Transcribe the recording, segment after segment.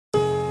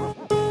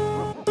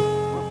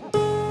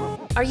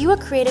Are you a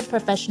creative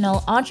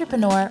professional,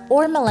 entrepreneur,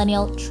 or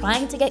millennial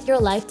trying to get your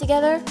life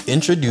together?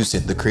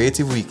 Introducing The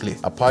Creative Weekly,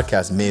 a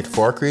podcast made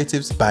for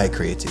creatives by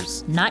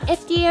creatives. Not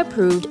FDA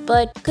approved,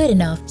 but good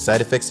enough. Side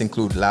effects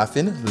include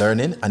laughing,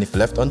 learning, and if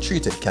left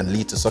untreated, can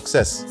lead to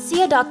success.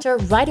 See a doctor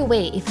right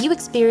away if you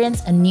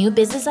experience a new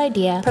business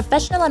idea,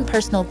 professional and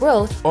personal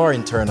growth, or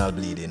internal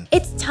bleeding.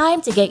 It's time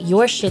to get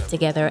your shit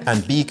together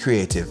And be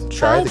creative.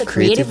 Try the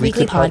Creative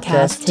Weekly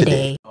podcast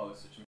today.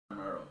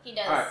 He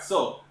does. Alright,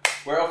 so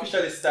we're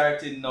officially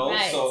starting now.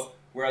 Right. So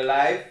we're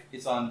live.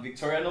 It's on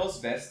Victoria Knows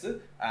Best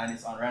and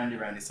it's on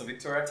Randy. So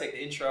Victoria, take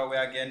the intro away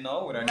again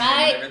now with our name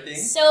and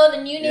everything. So the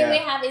new name Yeah. we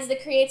have is the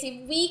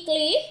Creative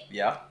Weekly.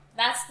 Yeah.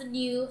 That's the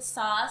new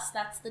sauce.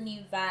 That's the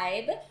new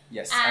vibe.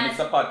 Yes. And it's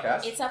a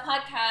podcast. It's a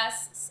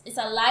podcast. It's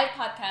a live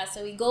podcast.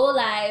 So we go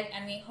live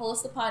and we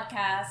host the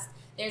podcast.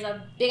 There's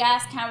a big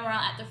ass camera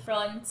at the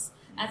front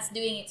that's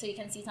doing it so you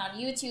can see it on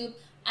YouTube.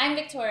 I'm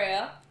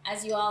Victoria.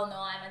 As you all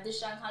know, I'm a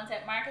digital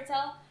content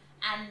marketer.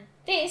 And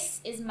this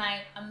is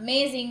my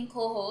amazing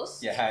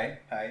co-host. Yeah,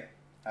 hi.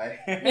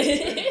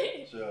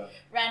 Sure.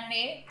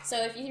 Randy.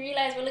 So if you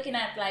realize we're looking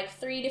at like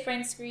 3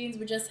 different screens,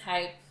 we're just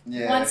hype.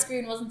 Yeah. One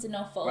screen wasn't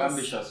enough for We're us.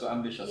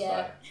 ambitious.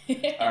 Yeah.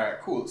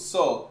 Alright, cool.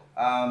 So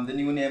the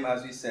new name,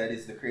 as we said,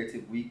 is The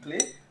Creative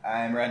Weekly.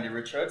 I'm Randy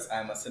Richards.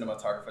 I'm a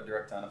cinematographer,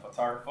 director, and a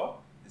photographer.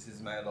 This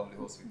is my lovely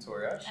host,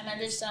 Victoria. I'm a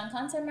digital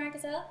content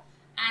marketer.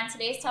 And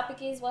today's topic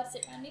is, what's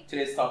it, Randy?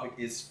 Today's topic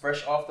is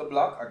Fresh Off the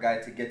Block, a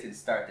guide to getting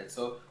started.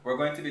 So we're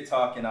going to be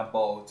talking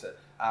about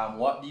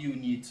what do you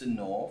need to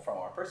know from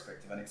our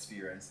perspective and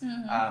experience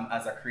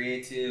as a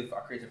creative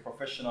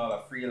professional, a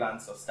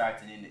freelancer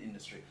starting in the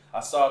industry.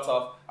 A sort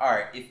of, all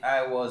right, if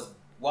I was,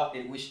 what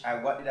did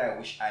I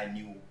wish I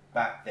knew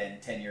back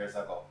then 10 years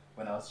ago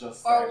when I was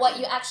just starting? Or what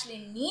you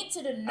actually need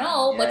to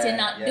know, but you're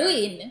not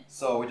doing.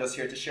 So we're just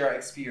here to share our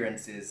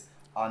experiences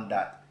on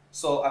that.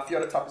 So a few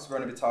other topics we're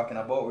going to be talking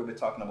about. We'll be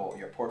talking about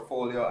your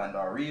portfolio and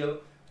our reel,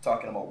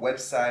 talking about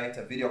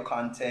website, video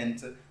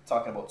content,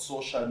 talking about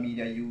social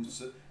media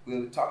use.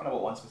 We'll be talking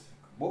about one specific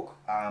book,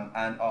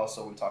 and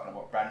also we're talking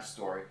about brand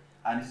story.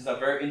 And this is a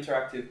very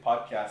interactive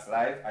podcast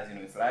live. As you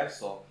know, it's live,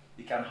 so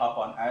you can hop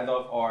on either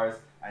of ours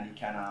and you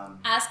can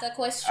ask a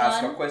question.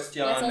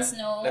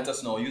 Let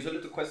us know. Use a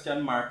little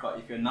question marker.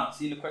 If you're not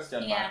seeing the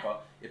question marker,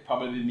 it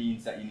probably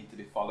means that you need to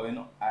be following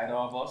either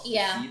of us to see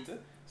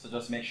it. So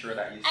just make sure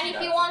that you see And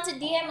if you want to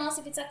DM us,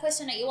 if it's a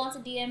question that you want to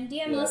DM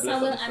us and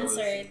we'll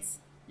answer it.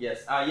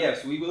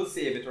 Yes, we will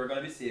save it. We're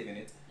going to be saving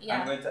it. Yeah.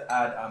 I'm going to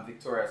add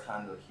Victoria's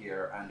handle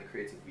here and the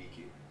Creative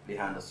Weekly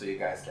handle so you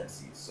guys can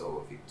see.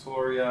 So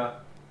Victoria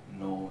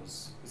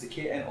Knows, is it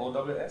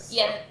KNOWS?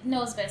 Yeah,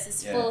 Knows Best.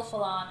 It's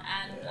full on.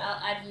 And I'll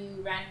add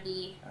you,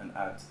 Randy. And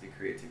add the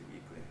Creative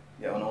Weekly.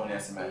 Yeah, I only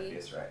see my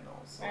face right now.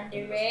 So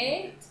Randy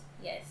Ray?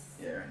 Yes.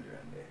 Yeah, Randy.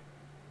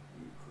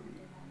 Weekly.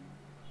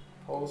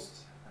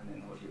 Post. And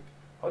then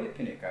how do you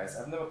pin it, guys?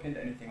 I've never pinned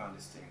anything on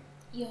this thing.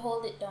 You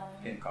hold it down.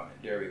 Pin comment.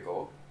 There we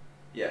go.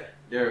 Yeah,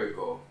 there we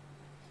go.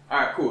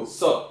 Alright, cool.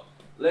 So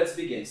let's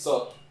begin.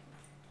 So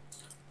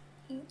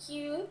thank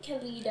you,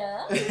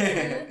 Kalida.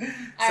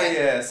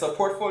 So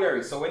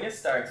portfolio. So when you're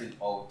starting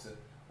out,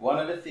 one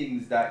of the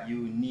things that you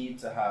need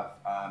to have,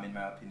 in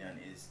my opinion,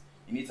 is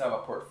you need to have a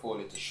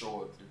portfolio to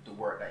show the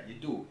work that you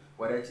do.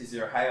 Whether it is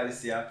your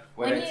Hialeah,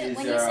 when you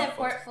say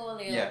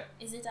portfolio,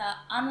 is it an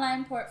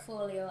online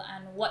portfolio,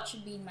 and what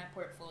should be in my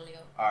portfolio?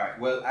 Alright,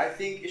 well, I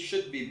think it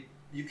should be,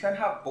 you can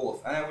have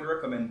both, and I would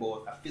recommend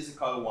both, a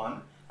physical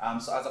one.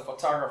 So as a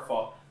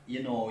photographer,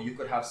 you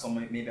could have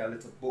maybe a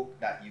little book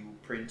that you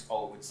print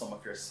out with some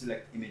of your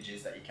select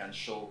images that you can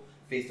show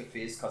face to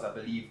face, because I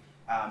believe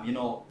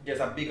there's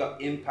a bigger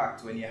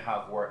impact when you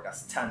have work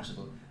that's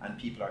tangible and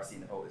people are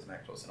seeing it. Oh, is my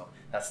close enough?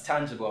 That's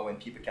tangible when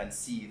people can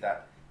see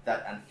that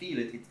and feel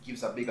it. It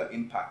gives a bigger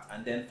impact.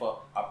 And then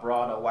for a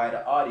broader,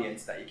 wider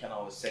audience, that you can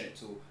always send it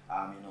to,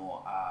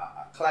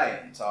 a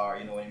client, or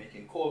when you're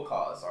making cold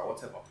calls or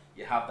whatever.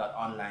 You have that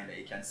online that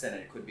you can send,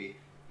 and it could be,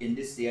 in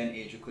this day and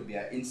age, it could be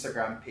an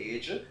Instagram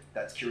page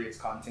that curates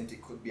content.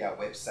 It could be a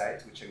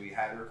website, which we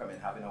highly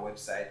recommend having a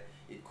website.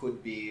 It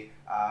could be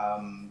a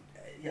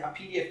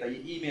PDF that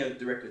you email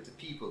directly to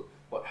people.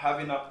 But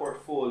having a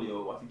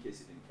portfolio, what in case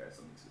you didn't carry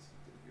something specific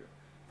here?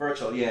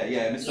 Virtual,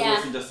 Mr.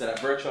 Wilson just said that,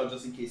 virtual,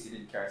 just in case you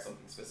didn't carry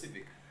something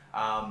specific.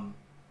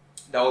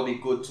 That would be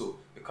good too,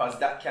 because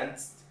that can,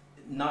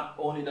 not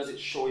only does it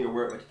show your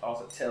work, but it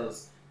also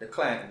tells the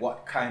client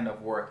what kind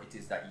of work it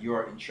is that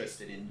you're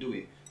interested in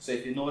doing. So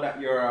if you know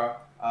that you're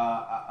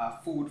a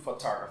food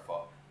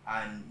photographer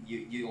and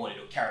you only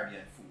do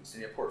Caribbean foods,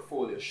 then your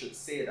portfolio should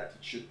say that.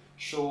 It should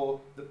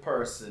show the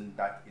person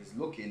that is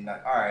looking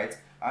that, all right,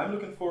 I'm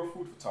looking for a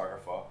food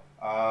photographer.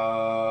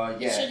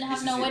 It shouldn't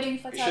have no wedding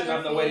photography. It shouldn't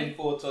have no wedding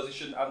photos. It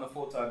shouldn't have no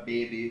photo of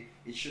baby.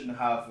 It shouldn't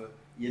have,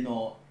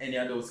 any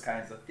of those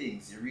kinds of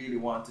things. You really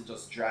want to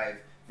just drive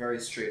very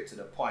straight to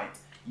the point.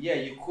 Yeah,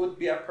 you could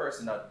be a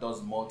person that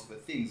does multiple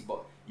things,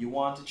 but you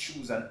want to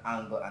choose an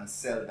angle and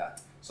sell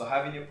that. So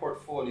having your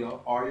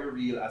portfolio or your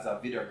reel as a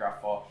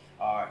videographer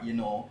or you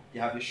know,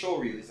 you have your show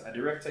reel. As a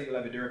director, you'll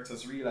have a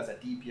director's reel. As a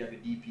DP, you have a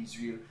DP's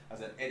reel.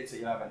 As an editor,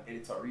 you'll have an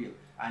editor reel.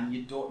 And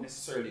you don't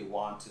necessarily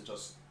want to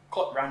just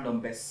cut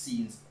random best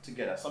scenes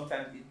together.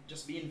 Sometimes it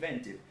just be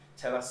inventive.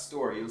 Tell a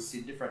story. You'll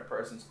see different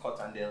persons cut,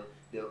 and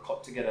they'll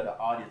cut together the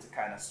audio to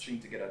kind of string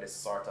together this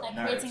sort of like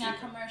narrative. creating a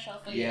commercial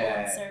for your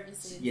own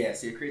services. Yeah,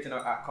 so you're creating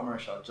a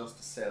commercial just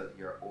to sell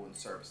your own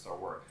service or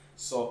work.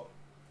 So,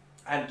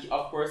 and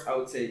of course, I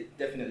would say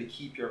definitely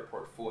keep your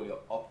portfolio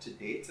up to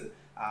date.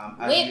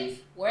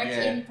 Work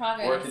in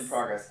progress. Work in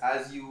progress.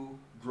 As you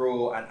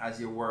grow and as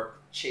your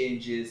work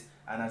changes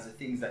and as the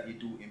things that you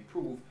do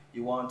improve,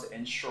 you want to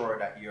ensure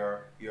that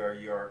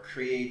you're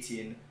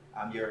creating,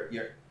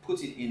 you're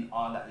putting in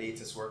all that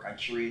latest work and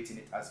curating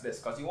it as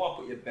best, because you want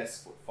to put your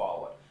best foot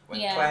forward.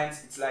 When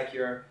clients, it's like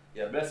your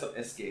bless up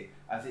SK,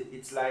 as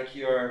it's like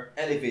your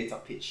elevator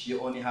pitch. You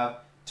only have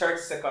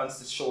 30 seconds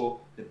to show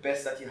the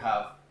best that you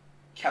have,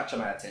 capture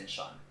my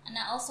attention. And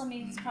that also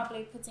means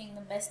probably putting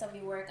the best of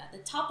your work at the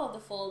top of the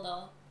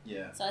folder.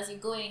 Yeah. So as you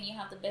go in, you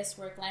have the best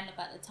work lined up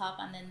at the top,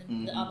 and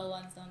then the other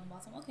ones down the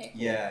bottom. Okay.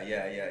 Cool. Yeah.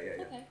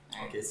 Okay.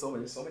 All right. Okay. So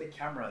many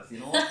cameras. You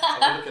know,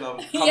 I'm looking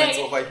at comments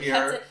over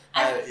here.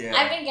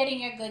 I've been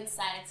getting your good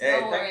sides.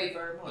 Don't worry. Thank you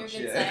very much.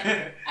 Your good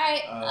side.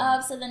 All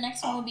right. So the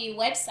next one will be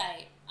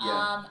website.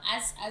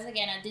 As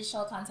again a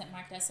digital content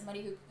marketer,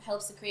 somebody who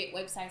helps to create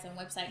websites and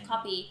website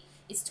copy,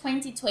 it's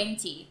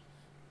 2020.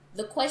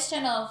 Your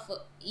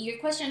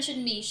question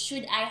shouldn't be,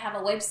 should I have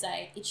a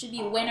website? It should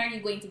be, when are you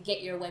going to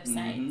get your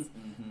website?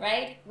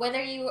 Right?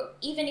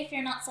 Even if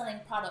you're not selling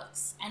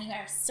products and you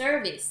are a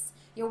service,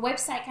 your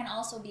website can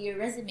also be your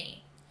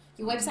resume.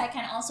 Your website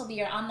can also be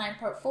your online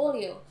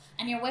portfolio.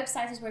 And your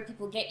website is where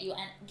people get you.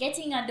 And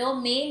getting a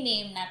domain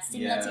name that's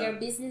similar to your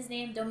business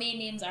name, domain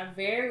names are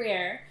very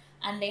rare.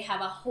 And they have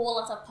a whole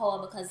lot of power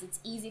because it's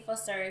easy for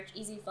search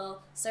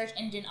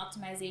engine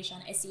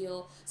optimization,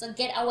 SEO. So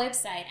get a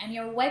website, and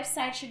your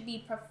website should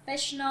be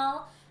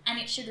professional and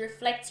it should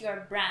reflect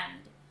your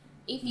brand.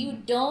 If you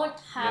don't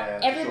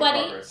have,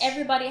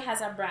 everybody has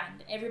a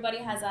brand. Everybody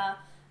has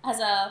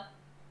a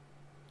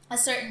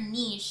certain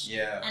niche.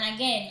 Yeah. And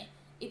again,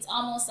 it's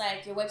almost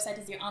like your website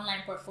is your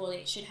online portfolio.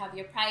 It should have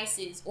your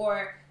prices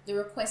or the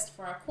request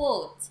for a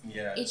quote.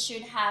 Yeah. It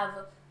should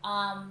have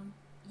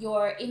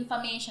your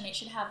information. It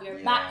should have your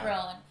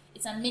background.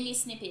 It's a mini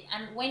snippet.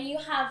 And when you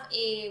have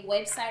a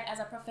website as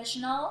a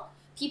professional,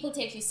 people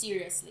take you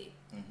seriously.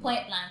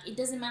 Point blank. It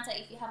doesn't matter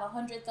if you have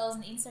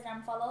 100,000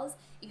 Instagram followers.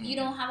 If you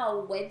don't have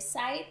a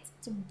website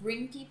to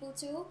bring people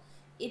to,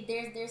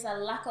 there's a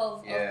lack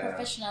of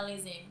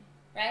professionalism,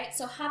 right?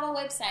 So have a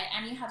website,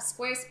 and you have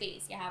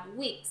Squarespace, you have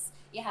Wix,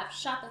 you have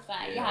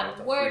Shopify, you have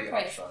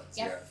WordPress,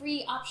 you have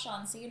free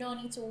options, so you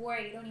don't need to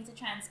worry, you don't need to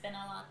try and spend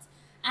a lot.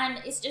 And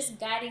it's just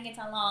guiding it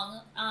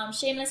along.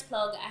 Shameless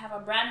plug, I have a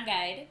brand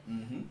guide.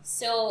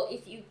 So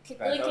if you click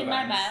the link in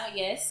my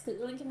bio, click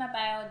the link in my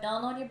bio,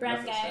 download your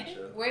brand guide.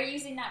 Essential. We're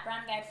using that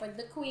brand guide for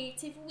The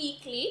Creative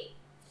Weekly.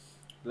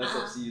 Bless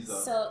up Caesar.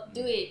 So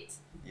do it.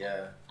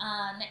 Yeah.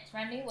 Next,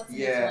 Randy, what's the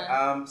next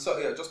one?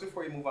 So just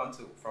before you move on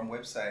from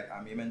website,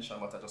 you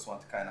mentioned what I just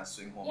want to kind of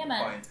swing home the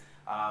point.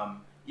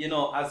 You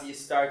know, as you're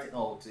starting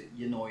out,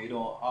 you know, you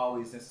don't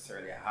always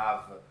necessarily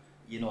have,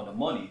 you know, the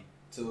money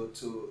to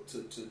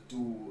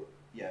do,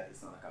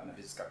 it's not like I'm a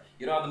business card.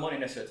 You don't have the money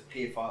necessarily to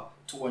pay for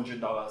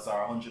 $200 or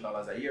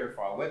 $100 a year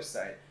for a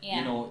website.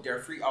 You know, there are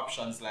free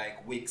options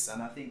like Wix,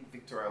 and I think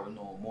Victoria will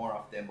know more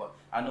of them, but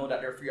I know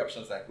that there are free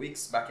options like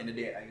Wix. Back in the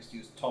day, I used to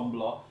use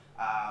Tumblr.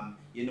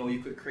 You know, you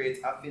could create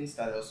a Finsta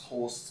that just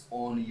hosts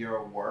only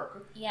your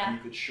work, and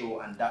you could show,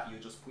 and that you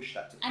just push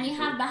that to people. And you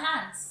have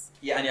Behance.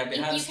 Yeah, and you have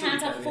Behance. If you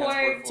can't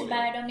afford to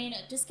buy a domain,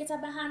 just get a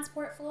Behance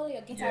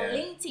portfolio. Get a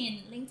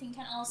LinkedIn. LinkedIn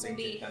can also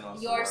be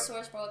your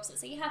source for website.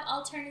 So you have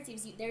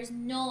alternatives. There's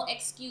no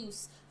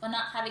excuse for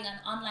not having an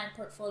online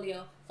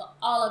portfolio for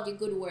all of your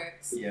good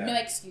works. No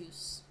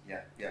excuse.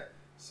 Yeah.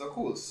 So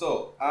cool.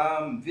 So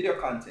video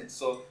content.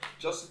 So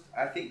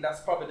I think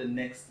that's probably the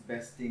next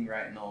best thing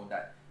right now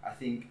that I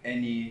think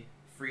any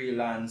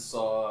freelance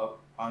or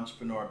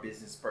entrepreneur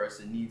business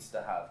person needs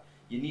to have.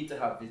 You need to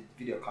have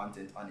video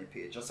content on your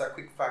page. Just a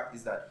quick fact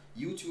is that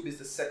YouTube is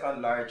the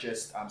second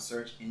largest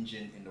search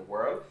engine in the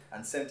world,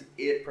 and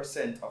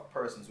 78% of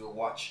persons will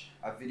watch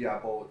a video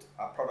about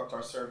a product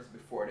or service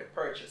before they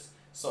purchase.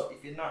 So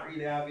if you're not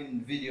really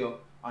having video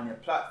on your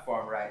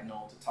platform right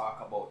now to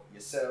talk about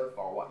yourself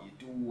or what you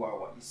do or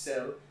what you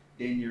sell,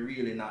 then you're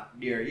really not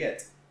there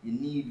yet. You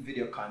need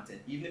video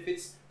content, even if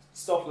it's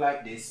stuff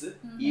like this,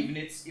 even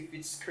if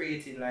it's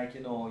creating, like,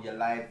 you know, your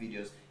live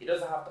videos. It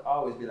doesn't have to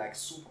always be like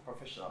super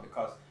professional,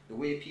 because the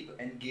way people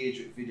engage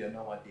with video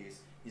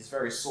nowadays is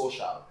very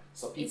social.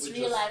 So people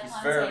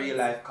it's very real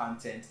life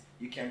content.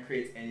 You can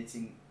create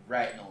anything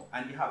right now,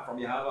 and you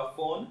have a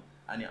phone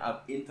and you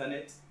have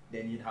internet,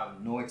 then you'd have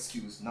no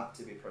excuse not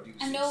to be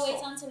producing. And don't wait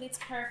until it's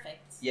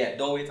perfect. Yeah,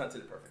 don't wait until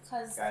it's perfect.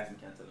 Guys, we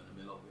can't tell them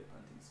we love it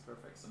until it's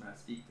perfect. So now I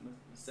speak to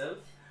myself.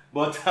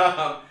 But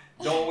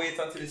don't wait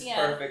until it's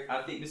perfect.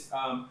 I think this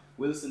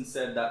Wilson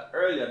said that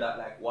earlier, that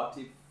like, what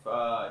if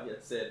he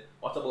had said,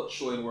 what about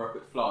showing work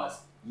with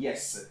flaws?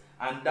 Yes.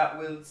 And that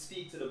will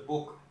speak to the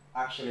book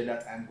actually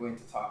that I'm going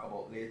to talk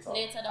about later.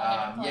 Later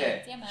down in the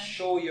point. Yeah, man.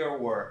 Show your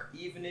work,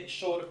 even it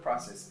show the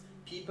process.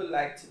 People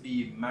like to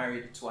be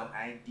married to an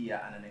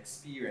idea and an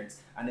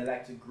experience, and they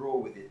like to grow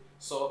with it.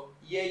 So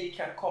yeah, you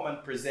can come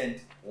and present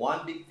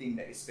one big thing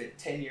that you spent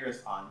 10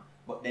 years on,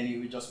 but then it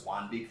was just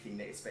one big thing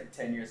that you spent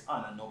 10 years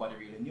on and nobody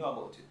really knew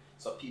about it.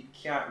 So people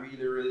can't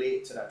really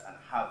relate to that and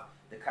have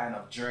the kind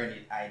of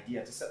journey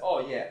idea to say,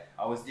 oh yeah,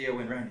 I was there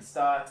when Randy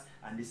started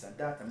and this and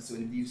that. And so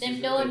when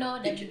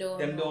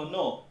them don't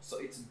know. So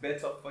it's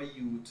better for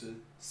you to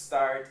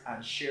start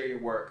and share your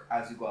work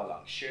as you go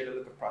along. Share the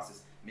little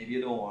process. Maybe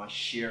you don't want to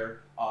share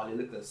all the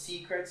little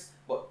secrets,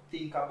 but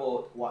think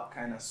about what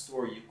kind of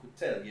story you could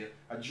tell. You're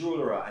a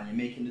jeweler and you're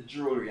making the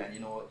jewelry, and you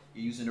know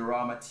you're using the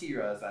raw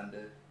materials and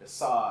the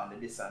saw and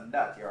the this and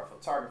that. You're a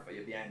photographer,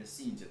 you're behind the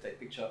scenes, you take a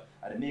picture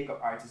of the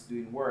makeup artist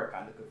doing work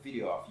and look a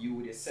video of you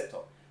with your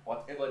setup.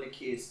 Whatever the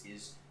case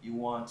is, you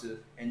want to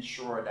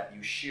ensure that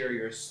you share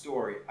your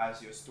story as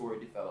your story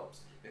develops,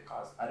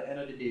 because at the end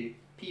of the day,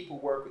 people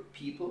work with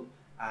people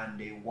and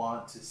they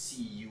want to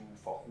see you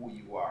for who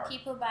you are.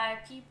 People buy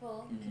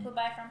people. Mm-hmm. People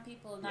buy from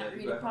people, not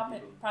really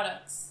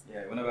products.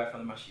 Yeah, when I buy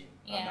from the machine.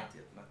 Yeah.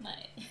 Not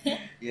yet.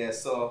 Yeah,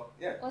 so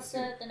yeah. What's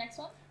the next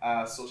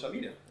one? Social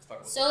media. Let's talk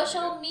about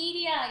social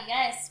media.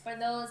 Yes, for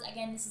those,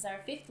 again, this is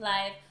our 5th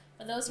live.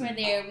 For those who are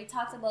there, we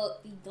talked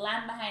about the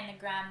glam behind the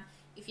gram.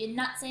 If you're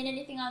not saying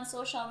anything on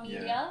social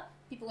media,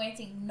 people are going to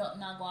think nothing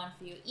not going on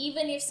for you.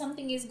 Even if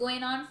something is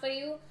going on for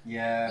you, you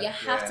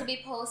have to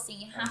be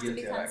posting. You have to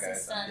be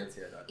consistent.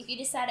 If you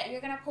decide that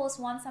you're going to post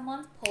once a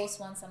month, post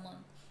once a month.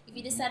 If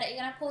you decide that you're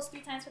going to post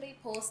 3 times for the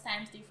week, post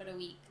times 3 for the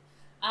week.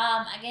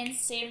 Again,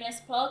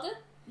 shameless plug.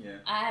 Yeah.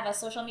 I have a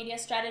social media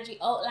strategy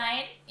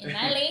outline in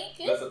my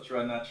link. That's a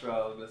true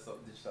natural, that's a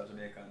digital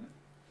Jamaican.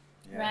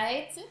 Yeah.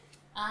 Right?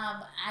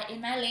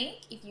 In my link,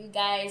 if you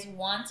guys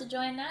want to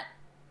join that,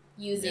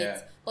 use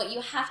it, but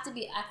you have to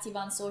be active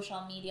on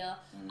social media.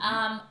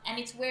 And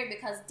it's weird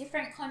because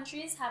different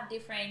countries have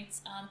different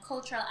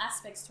cultural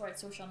aspects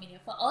towards social media.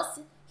 For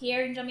us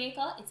here in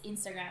Jamaica, it's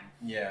Instagram.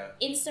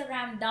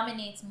 Instagram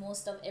dominates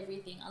most of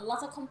everything. A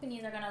lot of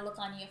companies are going to look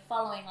on your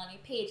following on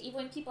your page. Even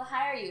when people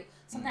hire you,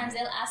 sometimes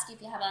they'll ask you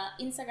if you have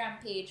an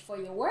Instagram page for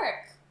your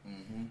work.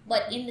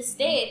 But in the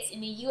States, in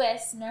the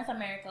US, North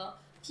America,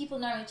 people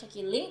normally check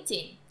your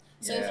LinkedIn.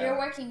 So if you're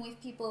working with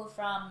people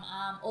from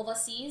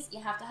overseas, you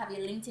have to have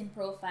your LinkedIn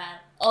profile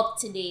up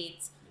to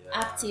date,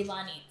 active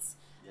on it.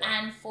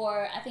 And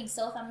for, I think,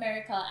 South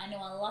America, I know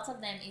a lot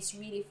of them is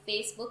really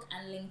Facebook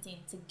and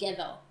LinkedIn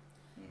together.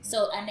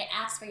 So, and they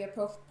ask for your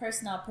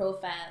personal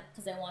profile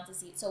because they want to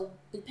see it. So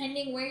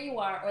depending where you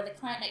are or the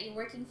client that you're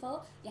working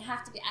for, you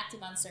have to be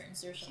active on certain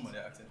socials. Somebody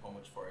asking how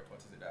much for it. What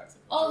is it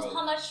asking for? Oh,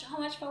 how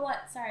much for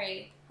what?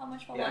 Sorry. How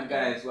much for what? And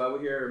guys, while we're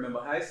here,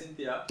 remember, hi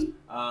Cynthia.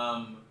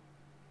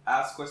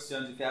 Ask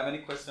questions. If you have any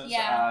questions to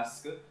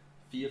ask,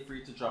 feel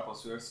free to drop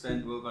us. We're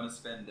going to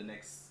spend the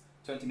next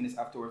 20 minutes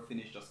after we're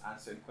finished just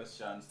answering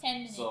questions. 10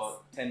 minutes.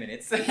 So 10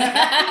 minutes. 10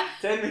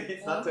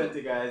 minutes, not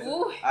 20, guys.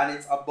 Ooh. And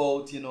it's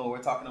about,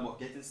 we're talking about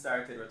getting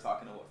started. We're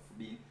talking about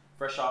being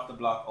fresh off the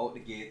block, out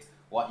the gate,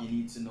 what you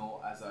need to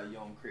know as a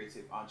young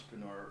creative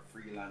entrepreneur,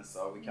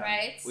 freelancer.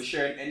 We're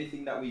sharing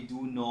anything that we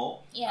do know.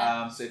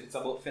 So if it's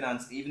about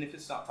finance, even if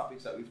it's not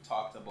topics that we've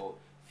talked about,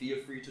 feel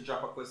free to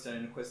drop a question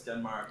in the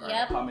question mark or in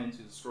the comments.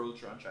 We'll scroll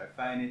through and try to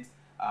find it.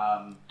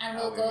 And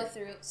we'll go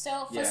through.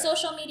 So for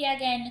social media,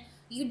 again,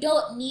 you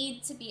don't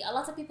need to be, a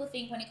lot of people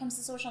think when it comes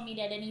to social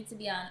media, they need to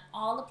be on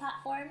all the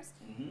platforms.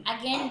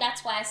 Again,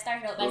 that's why I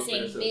started out by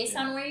saying, based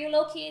on where you're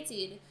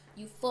located,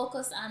 you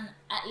focus on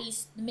at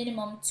least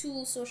minimum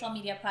 2 social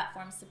media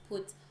platforms to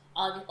put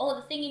all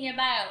the thing in your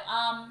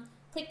bio.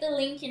 Click the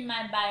link in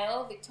my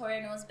bio,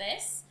 Victoria Knows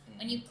Best.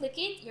 When you click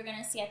it, you're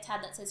going to see a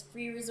tab that says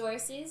free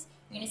resources.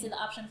 You're going to see the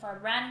option for a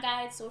brand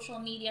guide, social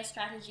media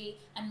strategy,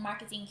 and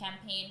marketing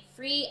campaign.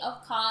 Free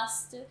of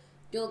cost.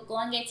 Go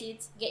and get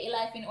it. Get your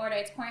life in order.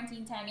 It's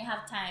quarantine time. You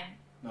have time.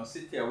 Now,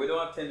 Cynthia, we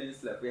don't have 10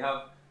 minutes left.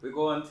 We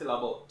go until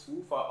about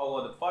 2 for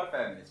hour,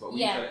 45 minutes, but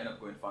we usually end up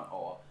going for an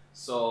hour.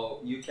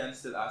 So you can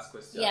still ask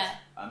questions.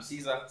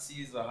 Caesar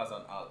has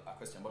a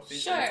question, but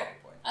finish on the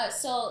topic point.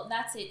 So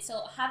that's it.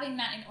 So having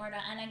that in order,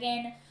 and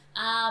again,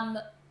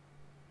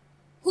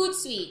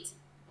 Hootsuite,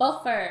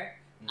 Buffer,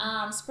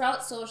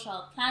 Sprout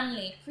Social,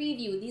 Planly,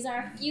 Preview. These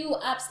are a few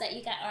apps that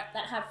you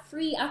that have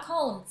free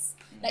accounts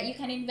that you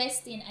can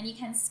invest in, and you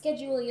can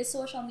schedule your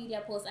social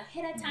media posts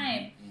ahead of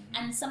time.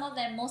 And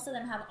most of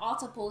them have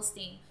auto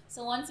posting.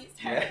 So once you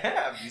start,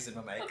 I'm using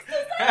my mic.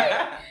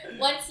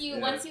 Once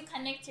you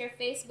connect your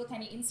Facebook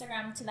and your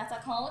Instagram to that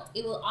account,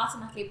 it will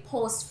automatically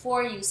post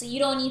for you. So you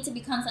don't need to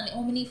be constantly,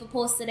 we need to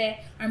post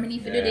today, or we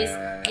need to do this.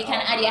 You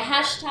can add your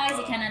hashtags,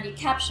 you can add your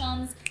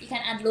captions, you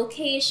can add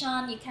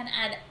location, you can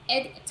add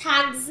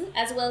tags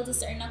as well to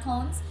certain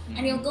accounts,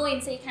 and you'll go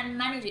in so you can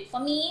manage it. For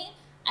me,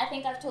 I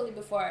think I've told you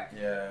before.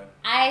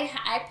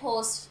 I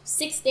post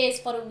 6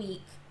 days for the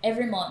week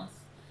every month.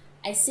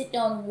 I sit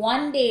down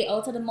 1 day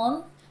out of the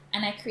month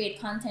and I create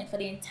content for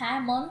the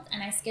entire month,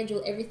 and I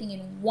schedule everything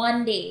in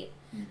 1 day.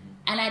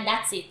 And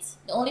that's it.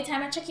 The only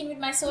time I check in with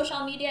my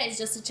social media is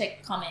just to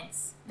check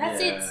comments.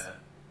 That's it.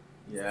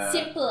 Yeah.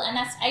 Simple. And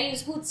I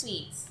use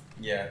Hootsuite.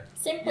 Yeah.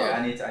 Simple. Yeah,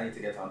 I need to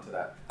get onto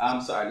that.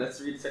 Sorry, let's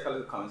take a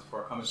little comments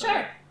before comments.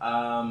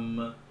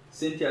 Sure.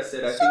 Cynthia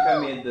said, I think I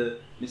made the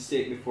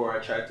mistake before. I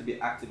tried to be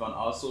active on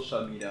all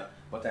social media,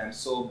 but I'm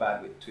so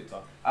bad with Twitter.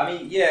 I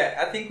mean, yeah,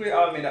 I think we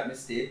all made that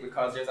mistake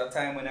because there's a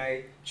time when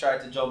I tried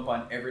to jump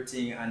on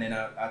everything and then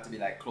I had to be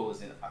like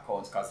closing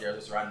accounts because there are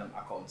just random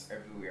accounts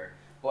everywhere.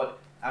 But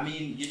I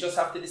mean, you just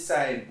have to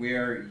decide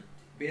where,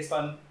 based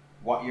on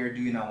what you're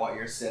doing and what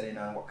you're selling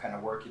and what kind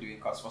of work you're doing.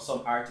 Because for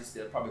some artists,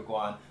 they'll probably go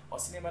on,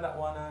 what's the name of that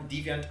one?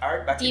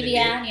 DeviantArt back in the day.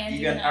 Yeah,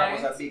 DeviantArt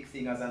was a big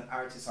thing as an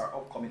artist or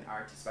upcoming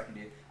artist back in the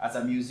day. As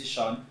a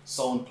musician,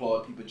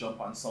 SoundCloud, people jump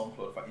on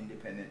SoundCloud for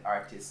independent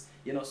artists.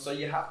 You know, so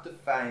you have to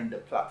find the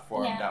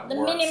platform that the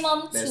works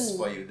minimum best two.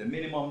 for you. The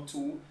minimum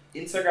two.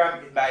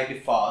 Instagram by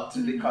default,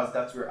 because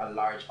that's where a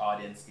large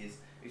audience is.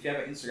 If you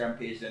have an Instagram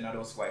page, then I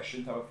don't see why you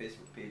shouldn't have a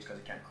Facebook page because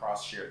you can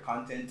cross-share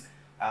content.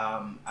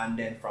 And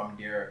then from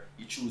there,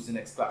 you choose the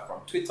next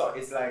platform. Twitter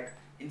is like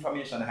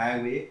information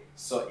highway.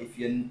 So if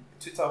you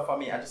Twitter for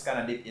me, I just kind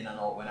of dip in and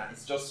out when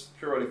it's just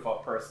purely for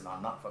personal,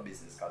 not for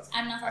business. Cause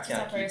I'm not a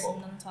Twitter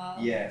person at all.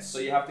 Yeah, so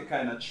you have to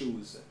kind of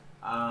choose.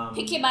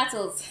 Pick your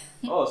battles.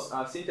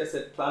 Cynthia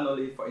said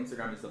Planoly for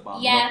Instagram is the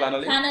bomb. Yeah, you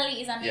know Planoly?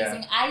 Planoly is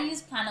amazing. Yeah. I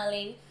use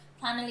Planoly.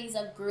 Planoly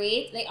are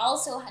great. They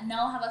also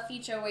now have a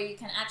feature where you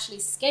can actually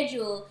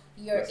schedule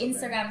your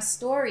Instagram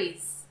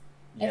stories.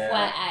 Yeah.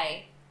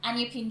 FYI. And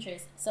your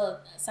Pinterest. So,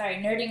 sorry,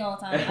 nerding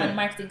out on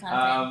marketing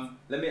content.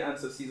 Let me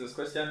answer Caesar's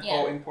question. Yeah.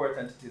 How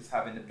important it is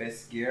having the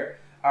best gear.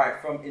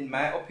 Alright, in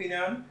my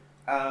opinion,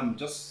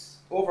 just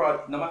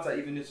overall, no matter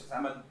even this,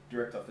 I'm a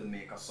director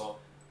filmmaker, so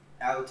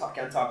I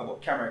can talk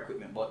about camera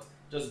equipment, but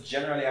just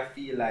generally I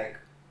feel like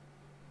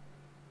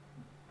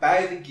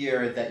buy the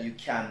gear that you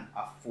can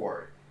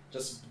afford.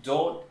 Just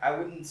I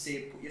wouldn't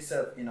say put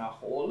yourself in a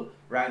hole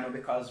right now,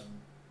 because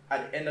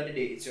at the end of the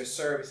day, it's your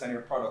service and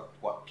your product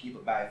what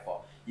people buy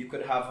for. You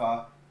could have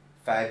a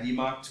 5D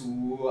Mark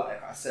II,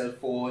 like a cell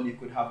phone, you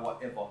could have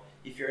whatever.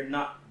 If you're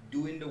not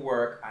doing the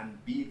work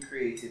and being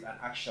creative and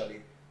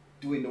actually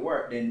doing the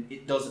work, then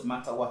it doesn't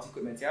matter what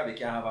equipment you have. You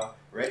can have a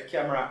red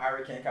camera, or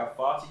you can have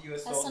 40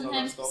 US stuff.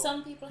 Sometimes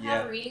some people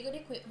have really good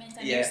equipment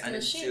and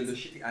they're still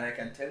shit. And I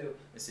can tell you,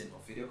 listen, no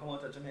video come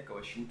out of Jamaica,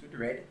 we shoot with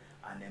red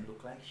and them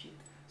look like shit.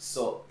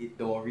 So it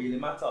don't really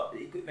matter.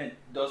 The equipment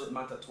doesn't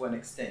matter to an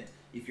extent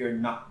if you're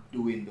not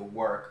doing the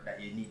work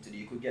that you need to do.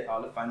 You could get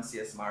all the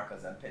fanciest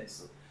markers and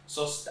pencil.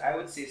 So I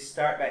would say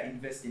start by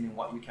investing in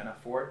what you can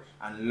afford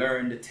and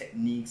learn the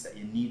techniques that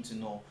you need to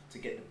know to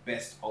get the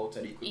best out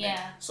of the equipment.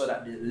 Yeah. So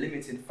that the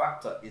limiting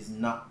factor is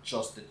not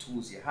just the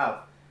tools you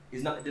have. The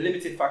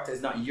limiting factor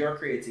is not your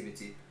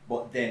creativity,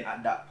 but then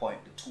at that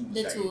point the tools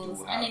you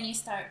do have. And then you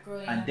start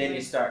growing.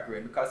 You start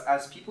growing, because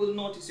as people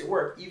notice your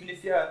work, even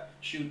if you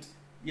shoot,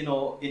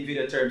 in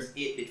video terms,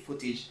 8-bit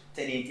footage,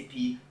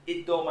 1080p,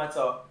 it don't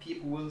matter.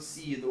 People will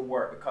see the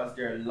work because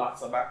there are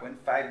lots of, back when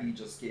 5D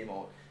just came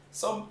out,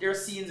 there are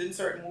scenes in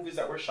certain movies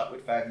that were shot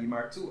with 5D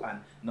Mark II, and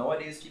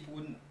nowadays people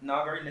would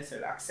not very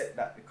necessarily accept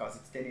that because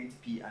it's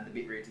 1080p and the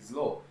bitrate is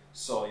low.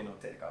 So,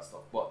 technical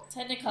stuff. But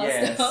technical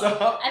yeah, stuff.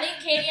 So I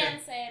think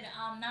Kadian said,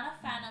 not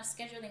a fan of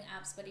scheduling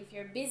apps, but if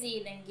you're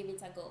busy, then give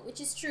it a go, which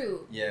is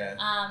true. Yeah.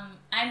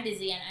 I'm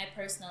busy, and I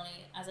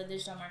personally, as a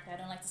digital marketer, I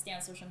don't like to stay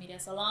on social media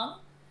so long.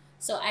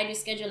 So I do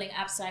scheduling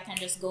apps so I can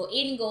just go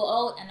in, go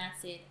out, and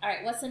that's it. All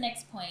right, what's the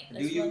next point? So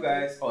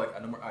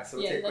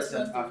we'll take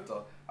questions after.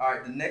 All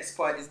right, the next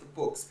point is the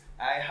books.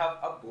 I have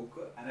a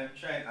book, and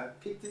I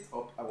picked it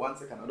up. 1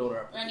 second, I don't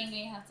know. Running,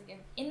 we have to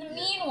get. In the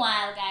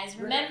meanwhile, guys,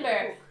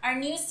 remember, our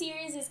new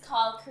series is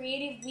called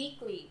Creative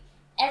Weekly.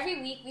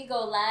 Every week we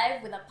go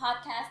live with a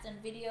podcast and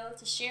video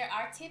to share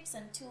our tips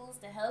and tools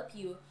to help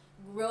you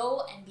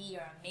grow and be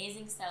your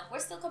amazing self. We're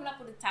still coming up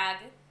with a tag,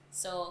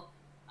 so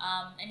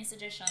any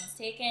suggestions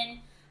taken.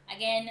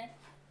 Again,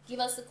 give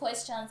us the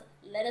questions.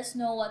 Let us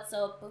know what's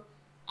up.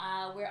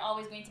 We're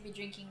always going to be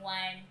drinking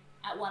wine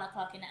at 1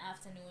 o'clock in the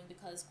afternoon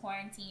because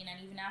quarantine,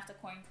 and even after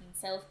quarantine,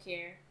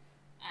 self-care,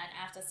 and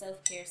after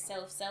self-care,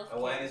 self-care.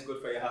 And wine is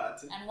good for your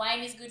heart. And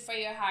wine is good for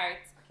your heart.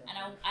 And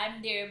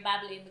I'm there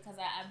babbling because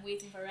I'm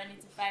waiting for Randy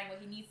to find what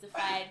he needs to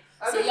find.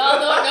 So y'all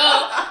don't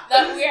know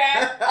that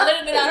we're a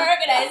little bit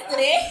unorganized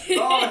today.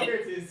 Oh, here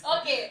it is.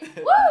 Okay.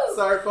 Woo!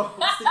 Sorry for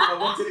sticking my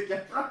one to the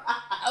camera.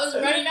 I was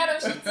running out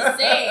of shit to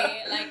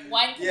say. Like,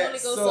 wine can only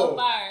go so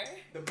far.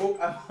 The book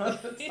I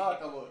want to talk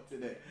about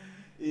today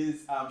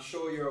is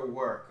Show Your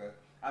Work.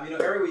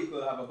 Every week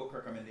we'll have a book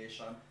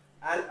recommendation.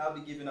 And I'll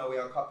be giving away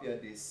a copy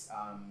of this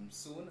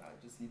soon.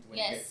 I just need to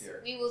get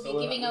here. We will be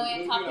giving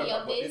away a copy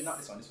of this. Not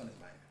this one. This one is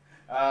mine.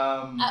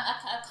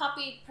 A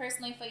copy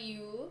personally for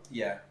you.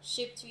 Yeah.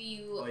 Shipped to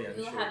you. Oh, yeah,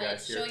 You'll sure, have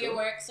it. Show Your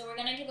Work. So we're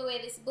gonna give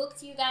away this book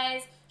to you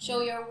guys.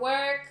 Show Your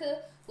Work.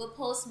 We'll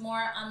post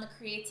more on the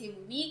Creative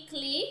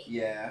Weekly.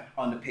 Yeah,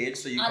 on the page,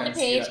 so you on can the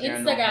page, see that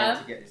Instagram.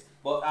 How to get this.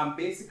 But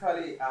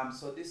basically,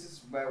 so this is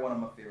by one of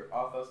my favorite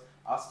authors,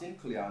 Austin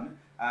Kleon,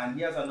 and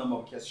he has a number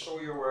of books. Show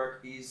Your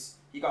Work is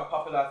he got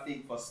popular, I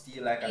think, for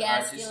Steal Like an Yeah,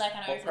 Artist. Steal Like an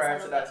Artist, But prior I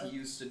to love that, that he book.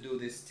 used to do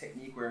this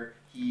technique where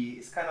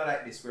it's kind of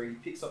like this, where he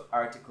picks up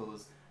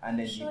articles and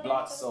then Show he them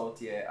blots to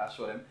out, I'll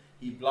show them.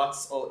 He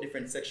blots out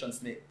different sections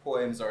to make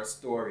poems or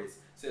stories.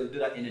 So he'll do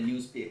that in a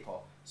newspaper.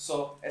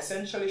 So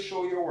essentially,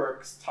 Show Your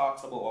Works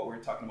talks about what we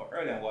were talking about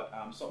earlier, and what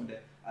something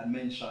that I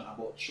mentioned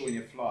about showing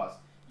your flaws.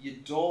 You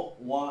don't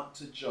want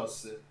to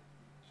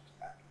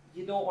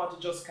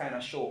just kind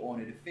of show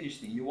only the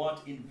finished thing. You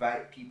want to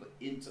invite people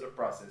into the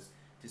process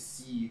to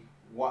see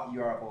what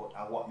you're about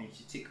and what makes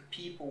you tick.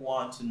 People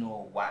want to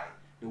know why.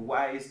 The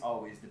why is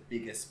always the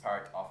biggest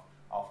part of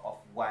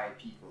why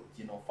people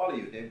follow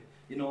you. They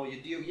you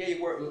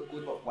work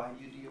good, but why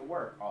you do your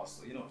work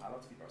also. A lot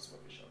of people are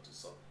superficial too.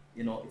 So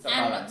it's a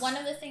balance. And one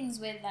of the things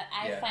that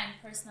I Yeah. find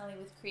personally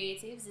with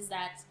creatives is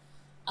that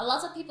a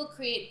lot of people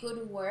create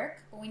good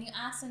work, but when you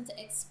ask them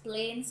to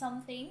explain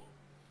something,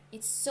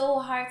 it's so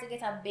hard to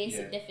get a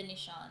basic Yeah.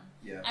 definition.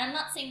 Yeah. And I'm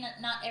not saying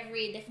that not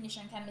every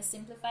definition can be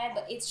simplified,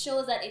 but it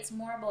shows that it's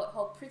more about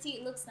how pretty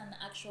it looks than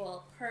the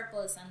actual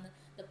purpose and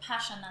the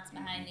passion that's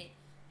behind it.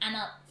 And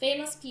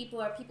famous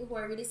people or people who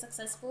are really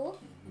successful,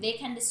 they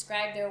can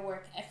describe their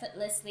work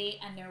effortlessly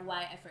and their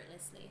why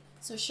effortlessly.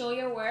 So Show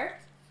Your Work,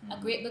 a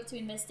great book to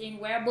invest in.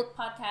 Wear a Book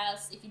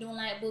podcast. If you don't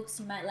like books,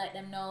 you might let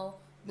them know.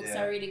 Books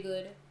Yeah. are really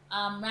good.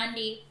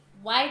 Randy,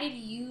 why did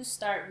you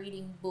start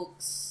reading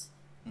books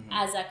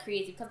as a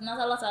creative? Because not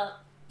a lot of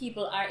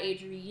people our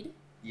age read,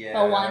 Yeah.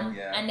 for one,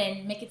 Yeah. and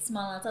then make it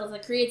smaller. Tell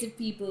us, creative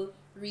people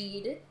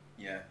read,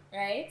 Yeah.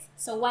 right?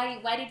 So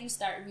why did you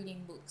start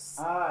reading books?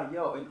 In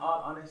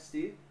all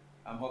honesty,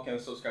 how can I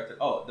subscribe to?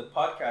 The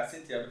podcast,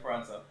 Cynthia, before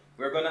answer,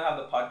 we're gonna have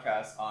the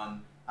podcast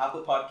on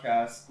Apple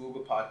Podcasts,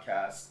 Google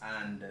Podcasts,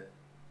 and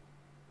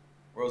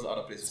where was the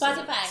other place?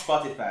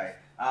 Spotify.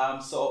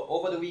 So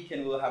over the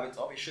weekend we'll have it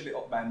up. It should be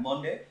up by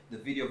Monday, the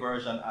video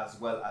version as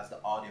well as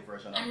the audio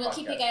version. And of we'll the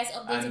keep podcast. you guys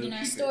And updated we'll in our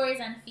keep it. stories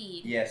and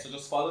feed. Yeah, so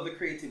just follow the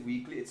Creative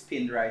Weekly. It's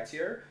pinned right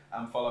here.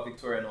 Follow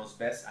Victoria Knows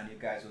Best, and you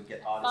guys will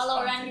get all this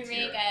Follow content Randy Ray,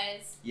 here.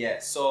 guys. Yeah.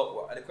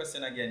 So the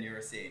question again, you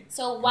were saying.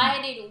 So what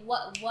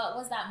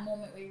was that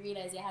moment where you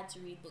realized you had to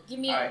read book? Give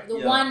me Alright, the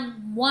yeah.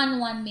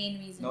 one main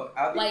reason No,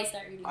 I'll be why you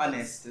start reading books.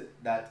 honest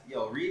that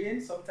reading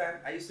sometimes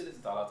I used to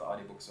listen to a lot of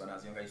audiobooks when I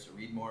was younger. I used to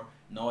read more.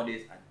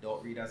 Nowadays I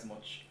don't read as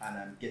much, and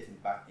I'm getting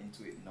back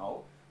into it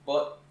now.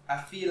 But I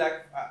feel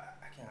like I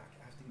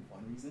have to give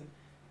one reason.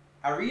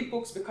 I read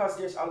books because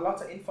there's a lot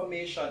of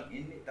information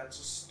in it that's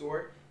just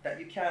stored that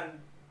you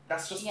can.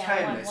 That's just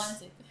timeless. one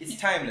tip. It's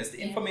timeless. The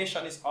Yeah.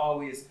 information is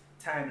always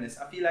timeless.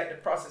 I feel like the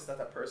process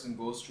that a person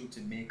goes through to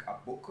make a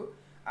book,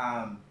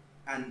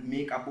 and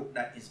make a book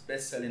that is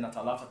best-selling, that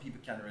a lot of people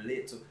can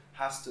relate to,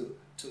 has to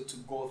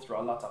go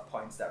through a lot of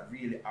points that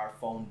really are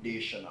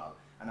foundational.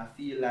 And I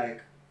feel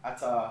like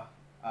at a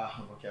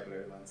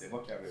vocabulary, man, say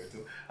vocabulary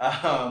too.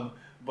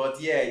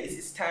 But yeah,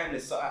 it's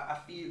timeless. So I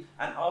feel,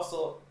 and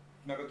also,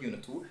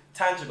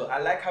 tangible. I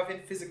like having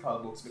physical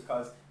books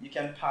because you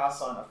can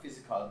pass on a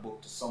physical book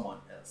to someone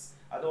else.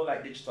 I don't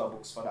like digital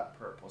books for that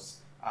purpose.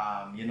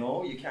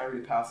 You can't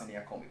really pass any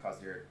account because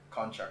there are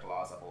contract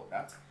laws about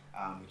that.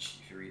 Which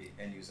if you read it,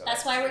 end user.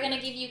 That's why we're gonna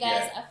give you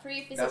guys a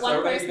free physical why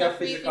we're gonna person give you a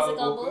free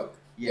physical book.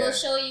 Yeah. We'll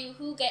show you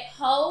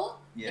how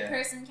Yeah. the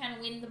person can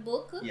win the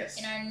book Yes.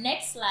 in our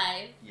next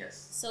live. Yes.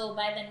 So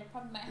by then we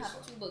probably might This have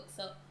one. 2 books.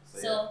 So,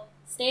 So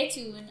stay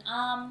tuned.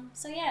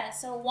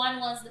 So one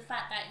was the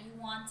fact that you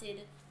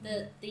wanted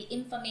the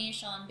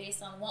information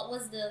based on what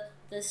was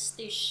the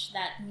stish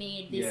that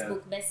made this Yeah.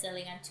 book best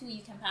selling, and 2,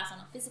 you can pass on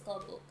a physical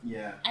book.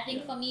 Yeah. I think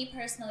yeah. for me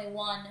personally,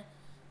 1,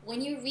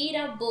 when you read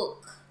a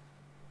book,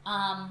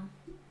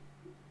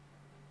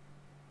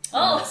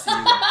 I see you.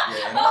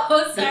 Yeah.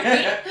 oh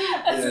sorry,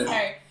 I'm Yeah.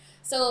 sorry.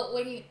 So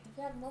when you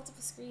have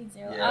multiple screens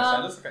here. Yeah, so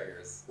I just look at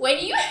yours. When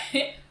you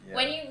Yeah.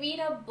 when you read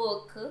a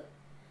book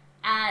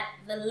at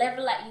the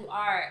level that you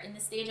are in the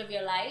stage of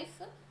your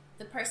life,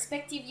 the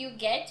perspective you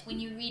get when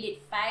you read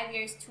it 5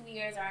 years, 2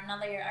 years, or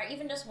another year, or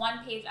even just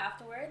 1 page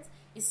afterwards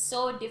is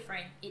so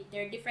different.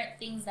 There are different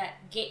things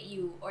that get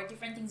you, or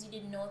different things you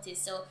didn't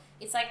notice. So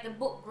it's like the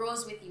book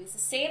grows with you. It's the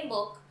same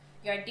book,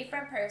 you're a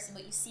different person,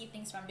 but you see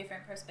things from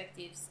different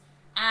perspectives.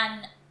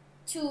 And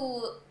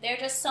 2, there are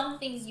just some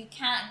things you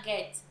can't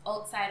get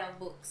outside of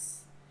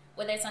books,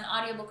 whether it's an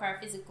audiobook or a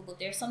physical book.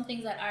 There are some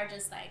things that are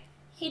just like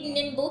hidden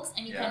in books,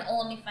 and you can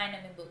only find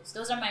them in books.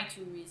 Those are my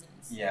 2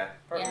 reasons. Yeah.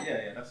 Perfect.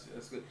 Yeah.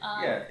 That's good.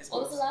 It's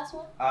what was books. the last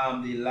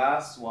one? The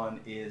last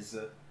one is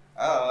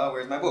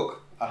where's my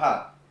book?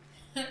 Aha.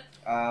 The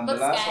Books,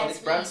 last one guys,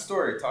 is brand read.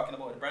 story. Talking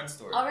about the brand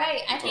story. All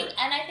right, I Victoria.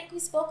 think we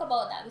spoke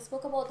about that. We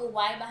spoke about the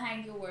why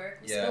behind your work.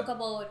 We Yeah. spoke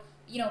about,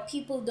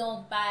 people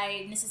don't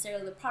buy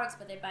necessarily the products,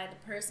 but they buy the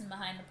person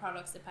behind the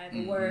products. They buy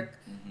the work.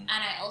 Mhm. And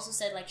I also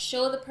said,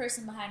 show the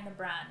person behind the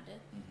brand,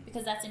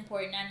 because that's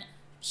important. And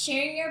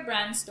sharing your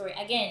brand story,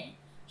 again,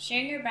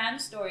 sharing your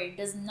brand story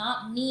does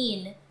not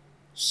mean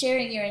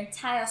sharing your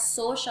entire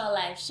social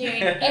life,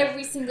 sharing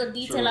every single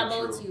detail True,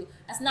 about true. you.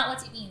 That's not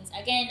what it means.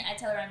 Again, I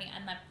tell Randy,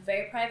 I'm a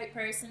very private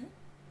person.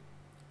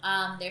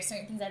 There's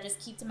certain things I just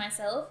keep to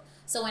myself.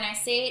 So when I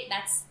say it,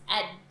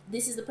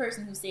 this is the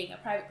person who's saying, a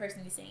private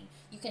person who's saying.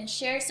 You can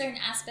share certain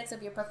aspects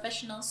of your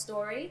professional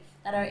story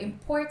that are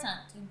important.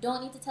 You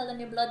don't need to tell them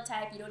your blood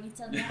type. You don't need to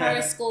tell them your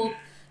horoscope.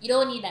 You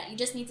don't need that. You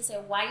just need to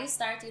say why you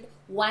started,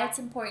 why it's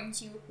important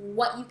to you,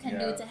 what you can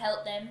do to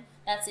help them.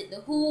 That's it. The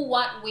who,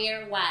 what,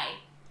 where, why.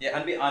 Yeah,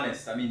 and be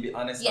honest. I mean, be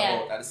honest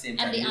about at the same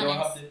time. You don't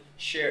have to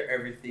share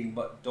everything,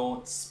 but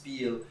don't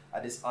spill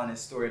a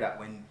dishonest story that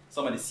when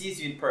somebody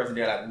sees you in person,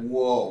 they're like,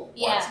 whoa,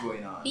 what's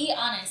going on? Be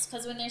honest,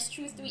 because when there's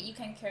truth to it, you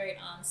can carry it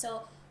on.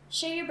 So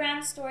share your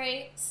brand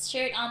story,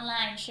 share it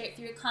online, share it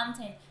through your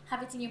content,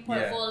 have it in your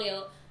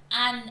portfolio.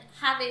 And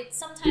have it,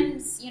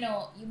 sometimes, you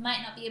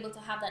might not be able to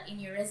have that in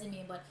your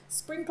resume, but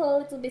sprinkle a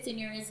little bit in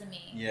your resume.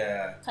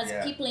 Yeah. Because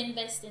people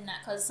invest in that.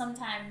 Because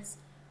sometimes,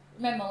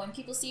 remember, when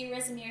people see your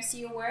resume or see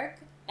your work,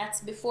 that's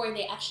before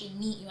they actually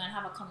meet you and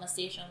have a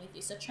conversation with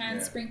you. So try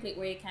and sprinkle it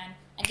where you can.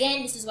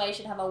 Again, this is why you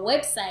should have a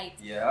website.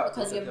 Yeah.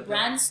 Because your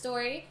brand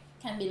story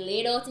can be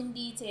laid out in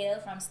detail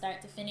from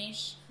start to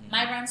finish.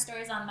 My brand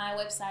story is on my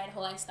website,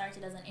 how I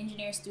started as an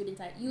engineer student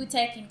at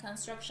UTech in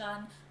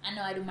construction, and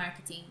now I do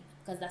marketing.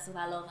 Because that's what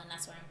I love and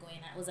that's where I'm going.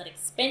 It was an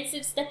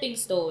expensive stepping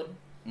stone,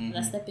 but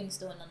a stepping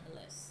stone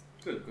nonetheless.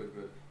 Good.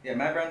 Yeah,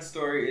 my brand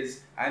story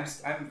is I'm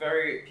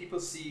very, people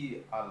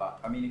see a lot.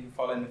 I mean, if you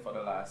follow me for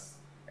the last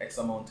X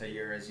amount of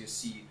years, you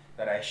see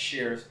that I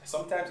share.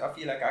 Sometimes I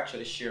feel like I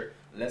actually share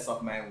less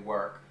of my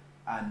work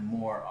and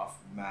more of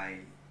my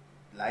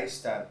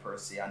lifestyle per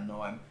se. And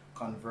now I'm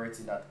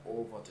converting that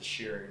over to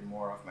sharing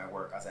more of my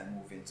work as I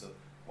move into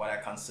what I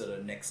consider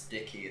the next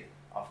decade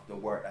of the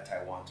work that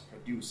I want to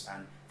produce.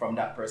 And from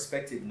that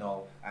perspective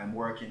now, I'm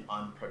working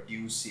on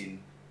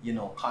producing,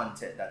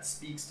 content that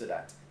speaks to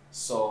that.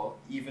 So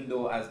even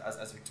though,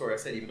 as Victoria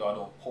said, even though I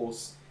don't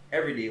post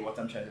every day, what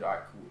I'm trying to do,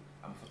 cool.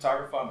 I'm a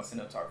photographer, I'm a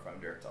cinematographer, I'm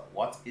a director.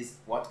 What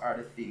are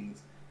the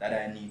things that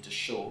I need to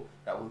show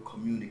that will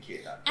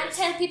communicate that? And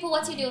tell people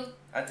what you do.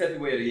 And tell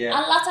people what you do, A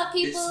lot of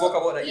people... We spoke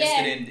about that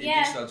yesterday in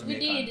Digital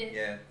Jamaican. We did.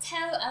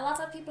 Yeah. A lot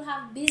of people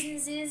have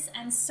businesses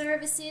and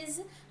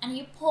services, and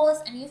you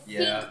post and you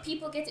think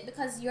people get it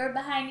because you're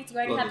behind it, you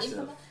already have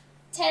information.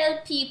 Tell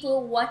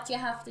people what you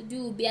have to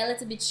do. Be a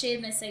little bit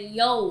shameless. Say,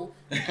 yo,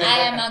 I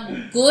am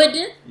a good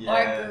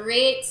or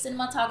great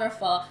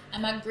cinematographer.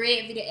 I'm a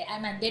great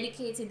I'm a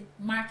dedicated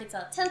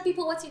marketer. Tell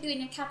people what you do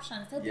in your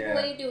captions. Tell people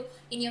what you do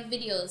in your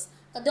videos.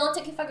 But don't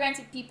take it for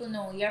granted. People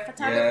know you're a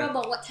photographer,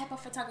 but what type of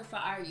photographer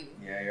are you?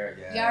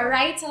 You're a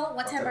writer.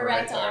 What type of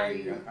writer are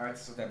you? You're an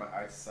artist. What type of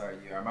artist are you?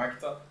 You're a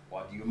marketer.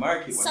 What do you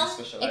market? What do you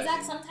specialize in?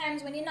 Exactly.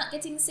 Sometimes when you're not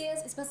getting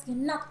sales, it's because you're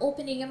not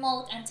opening your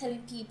mouth and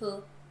telling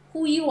people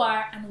who you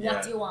are and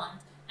what you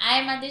want.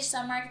 I'm a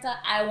digital marketer.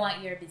 I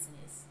want your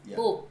business.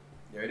 Boom.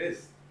 There it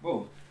is.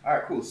 Boom. All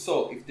right, cool.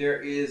 So if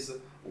there is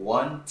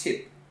one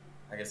tip,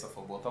 I guess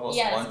for both of us,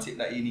 one tip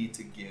that you need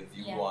to give,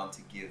 want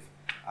to give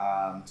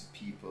to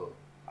people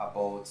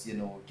about,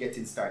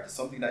 getting started,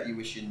 something that you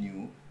wish you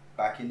knew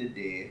back in the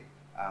day,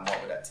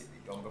 what would that tip be?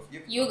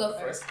 You go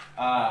first.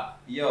 I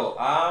feel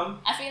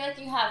like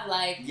you have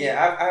I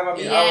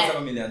always have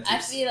a million tips. I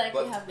feel like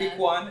you have pick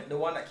one. The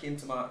one that came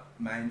to my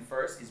mind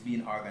first is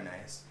being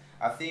organized.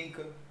 I think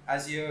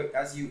as you're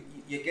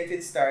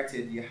getting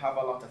started, you have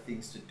a lot of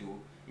things to do.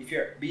 If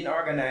you're being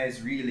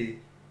organized, really,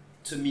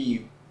 to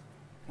me,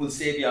 will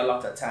save you a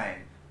lot of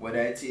time.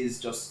 Whether it is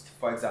just,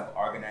 for example,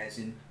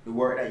 organizing the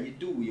work that you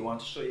do, you want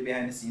to show you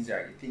behind the scenes,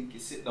 right? You think, you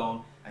sit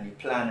down and you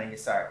plan and you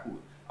start, cool.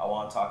 I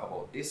want to talk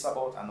about this, I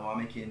know I'm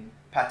making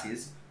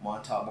patties. I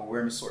want to talk about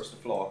where I source the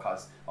flour,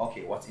 because,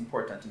 okay, what's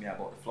important to me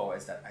about the flour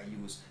is that I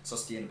use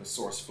sustainable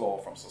source flour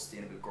from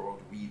sustainable growed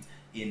wheat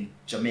in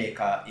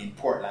Jamaica, in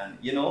Portland,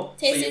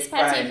 Tasty's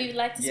Patty, if you'd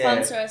like to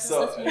sponsor us.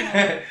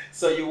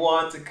 So you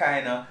want to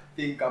kind of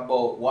think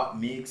about what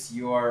makes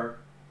your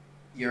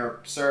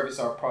service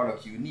or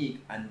product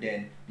unique, and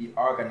then be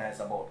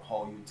organized about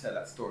how you tell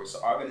that story.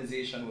 So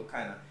organization will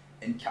kind of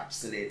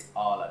encapsulate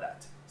all of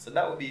that. So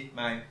that would be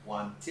my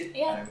one tip,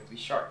 and I will be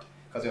short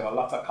because we have a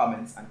lot of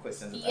comments and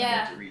questions that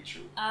I'm going to read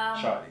through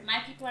shortly.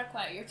 My people are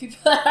quiet, your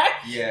people are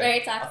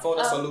very talkative. I found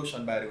a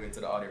solution, by the way, to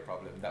the audio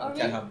problem that we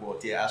can have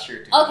both. Yeah, I'll share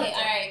it to you. Okay,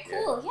 alright,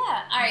 cool.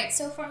 Yeah, alright.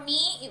 So for me,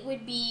 it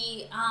would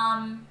be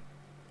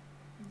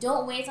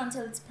don't wait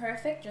until it's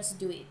perfect, just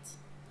do it.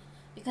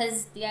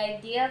 Because the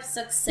idea of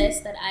success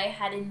that I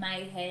had in my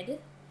head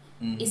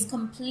is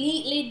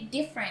completely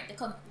different,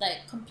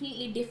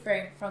 completely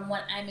different from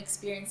what I'm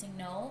experiencing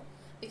now.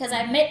 Because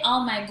I met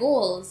all my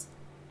goals,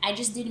 I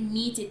just didn't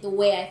meet it the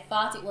way I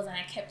thought it was, and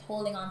I kept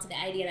holding on to the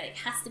idea that it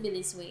has to be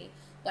this way.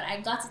 But I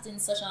got it in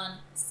such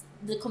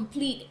the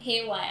complete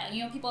haywire.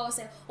 People always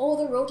say, oh,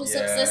 the road to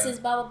success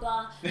is blah, blah,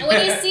 blah. And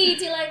when you see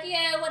it, you're like,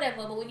 yeah,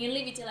 whatever. But when you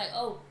live it, you're like,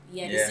 oh,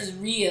 this is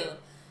real.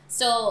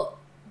 So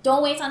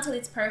don't wait until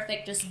it's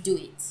perfect, just do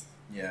it.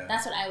 Yeah.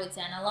 That's what I would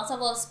say. And a lot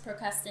of us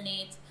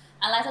procrastinate.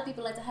 A lot of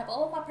people like to have,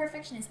 I'm a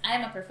perfectionist. I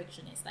am a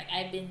perfectionist. Like,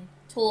 I've been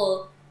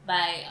told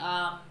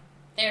by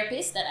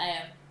therapists that I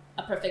am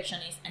a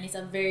perfectionist, and it's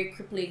a very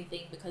crippling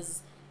thing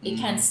because it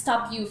can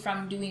stop you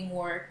from doing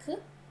work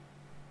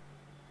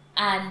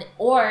and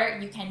or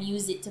you can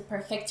use it to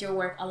perfect your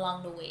work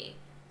along the way.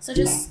 So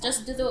just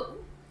do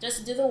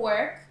the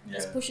work,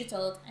 just push it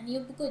out, and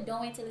you'll be good.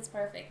 Don't wait till it's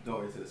perfect.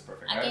 Don't wait till it's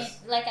perfect, Again, guys.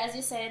 like as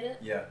you said,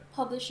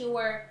 publish your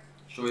work.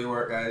 Show your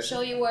work, guys.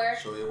 Show your work.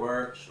 Show your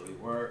work. Show your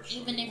work. Show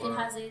Even your if work.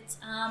 it has it.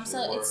 Show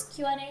So your it's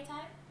Q&A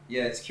time.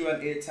 Yeah, it's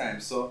Q&A time.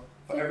 So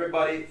for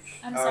everybody,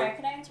 I'm sorry.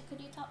 Could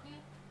you top me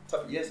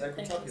up? Yes, I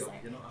could tell you.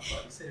 You know, I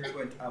thought you said you were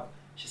going to have.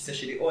 She said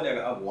she only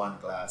ever have one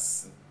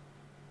glass.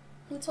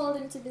 Who told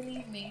him to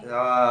believe me?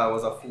 I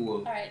was a fool.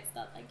 All right,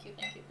 stop. Thank you.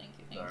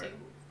 Alright, cool.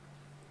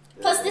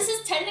 Because this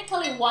is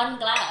technically one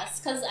glass.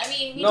 Because I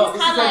mean, we No, just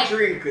this had is a like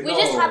drink. we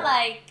just had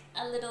like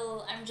a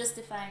little. I'm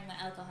justifying my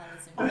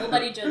alcoholism.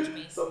 Nobody judge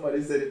me.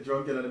 Somebody said it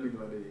drunk in the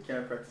middle of the day. You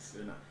can't practice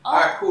it now. Oh,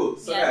 Alright, cool.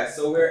 So yeah. guys,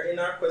 so we're in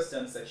our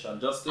question section.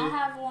 Just I to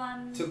have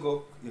one.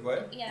 go. You go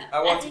ahead. Yeah.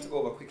 I wanted to go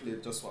over quickly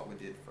just what we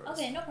did first.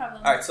 Okay, no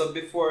problem. Alright, so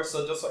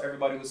just so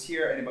everybody was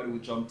here, anybody who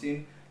jumped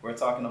in, we're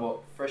talking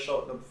about fresh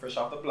off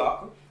the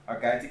block. Our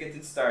guide to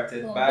getting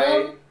started Boom,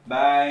 by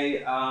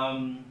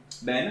boom.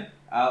 Ben.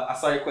 I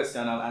saw your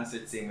question. I'll answer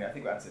it same way. I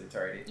think we answered it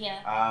already.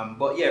 Yeah.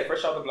 But yeah,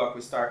 fresh out the block,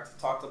 we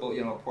talked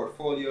about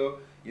portfolio,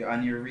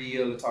 on your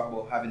reel. We talked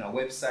about having a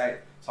website.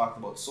 Talked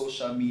about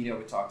social media.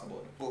 We talked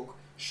about the book,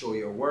 Show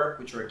Your Work,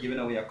 which we're giving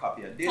away a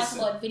copy of this. Talk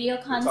about video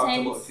content. We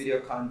talked about video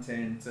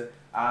content,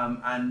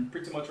 and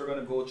pretty much we're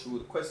gonna go through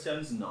the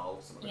questions now.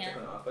 So I'm gonna take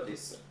on off of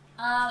this.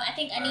 I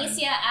think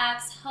Anicia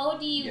asks, how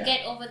do you Yeah.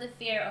 get over the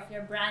fear of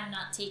your brand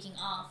not taking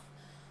off?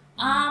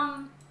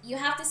 You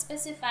have to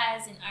specify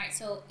as in art.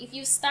 So if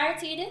you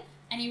started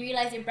and you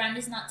realize your brand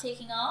is not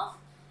taking off,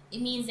 it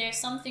means there's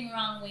something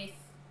wrong with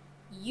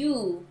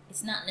you.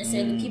 It's not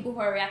necessarily the people who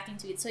are reacting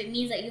to it. So it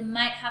means that you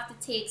might have to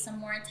take some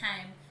more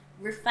time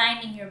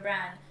refining your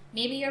brand.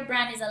 Maybe your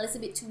brand is a little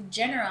bit too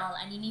general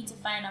and you need to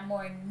find a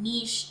more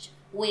niched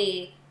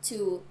way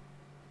to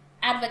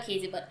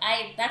advocate it. But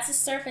that's a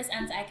surface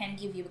answer I can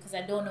give you because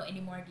I don't know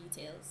any more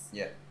details.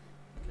 Yeah.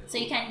 So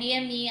you can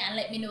DM me and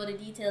let me know the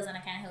details and I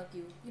can help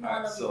you. You know, I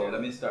Alright, love you. so girl.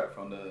 let me start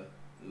from the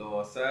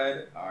lower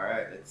side.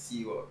 Alright, let's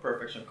see what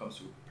perfection comes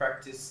through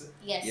practice.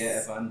 Yes.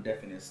 Yeah, Evan,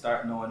 definitely.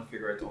 Start now and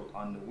figure it out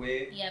on the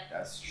way. Yep.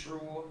 That's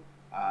true.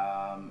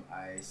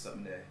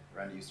 Something that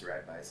Randy used to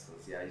ride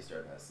bicycles. Yeah, I used to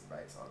ride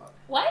bikes a lot.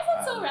 Why is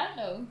it so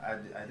random?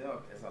 I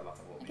know there's a lot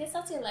about I me. guess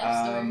that's your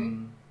life story.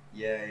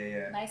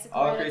 Yeah. Bicycle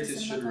All relatives creatives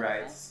and should blah, blah,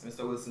 write.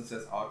 Mr. Wilson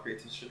says all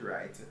creatives should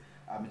write.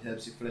 It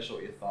helps you flesh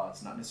out your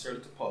thoughts, not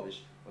necessarily to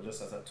publish, but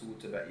just as a tool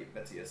to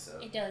better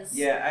yourself. It does.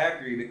 Yeah, I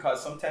agree,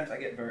 because sometimes I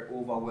get very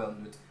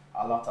overwhelmed with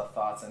a lot of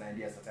thoughts and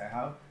ideas that I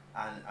have.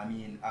 And I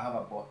mean, I have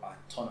about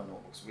a ton of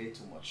notebooks, way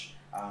too much.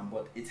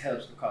 But it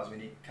helps because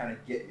when you kind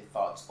of get your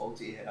thoughts out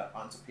of your head and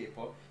onto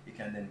paper, you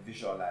can then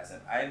visualize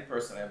them. I am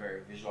personally a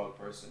very visual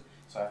person,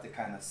 so I have to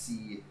kind of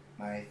see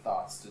my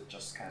thoughts to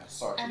just kind of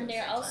sort them. And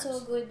they're sometimes.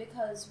 also good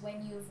because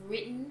when you've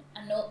written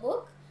a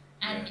notebook,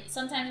 and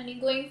sometimes when you're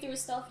going through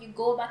stuff, you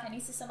go back and you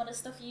see some of the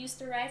stuff you used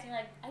to write, and you're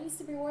like, I used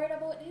to be worried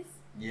about this.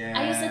 Yeah.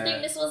 I used to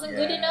think this wasn't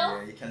good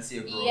enough. Yeah, you can see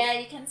a growth. Yeah,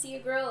 you can see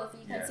your growth.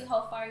 You can Yeah. see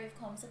how far you've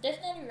come. So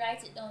definitely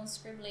write it down,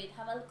 scribble it.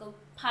 Have a little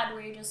pad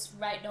where you just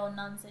write down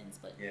nonsense.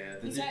 But Yeah,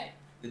 he's right.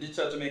 the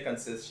digital Jamaican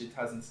says she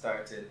hasn't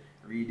started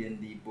reading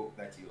the book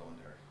that you loaned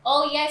her.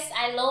 Oh yes,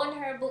 I loaned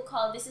her a book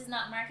called This Is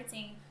Not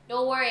Marketing.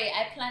 Don't worry,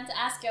 I plan to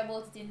ask you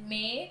about it in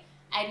May.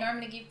 I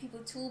normally give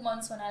people 2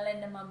 months when I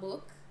lend them a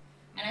book.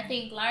 And I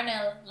think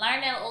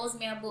Larnell owes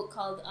me a book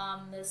called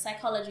The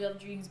Psychology of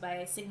Dreams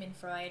by Sigmund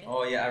Freud.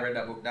 Oh yeah, I read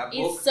that book. That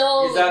book It's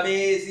so is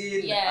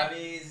amazing. Yeah.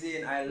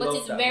 Amazing. I but love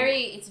it's that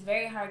very book. it's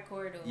very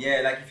hardcore though.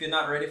 Yeah, like if you're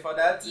not ready for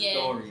that, Yeah,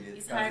 don't read it.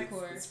 it's 'cause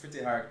hardcore. It's pretty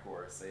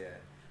hardcore. So yeah.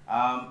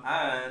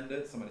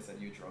 And somebody said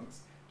you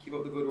drunks. Keep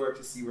up the good work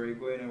to see where you're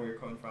going and where you're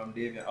coming from,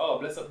 Davian. Oh,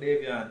 bless up,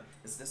 Davian.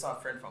 This our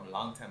friend from a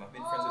long time. I've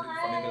been friends with him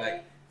for maybe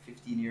like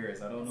 15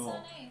 years. I don't That's know.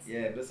 so nice.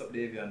 Yeah, bless up,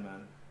 Davian,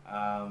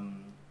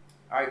 man.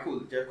 Alright, cool.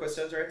 There are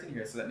questions right in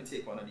here, so let me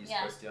take one of these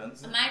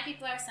questions. My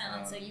people are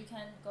silent, so you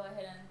can go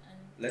ahead and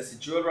Let's see,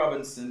 Jewel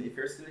Robinson, if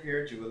you're still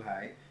here, Jewel,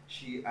 hi.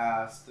 She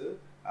asked,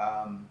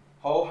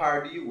 how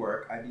hard do you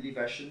work? I believe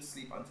I shouldn't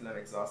sleep until I'm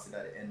exhausted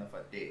at the end of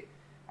a day.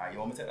 You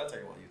want me to take that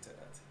or you want you to take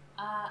that?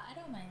 I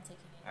don't mind taking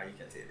it. You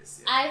can take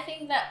this. Yeah. I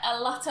think that a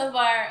lot of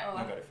our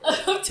I got it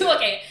first.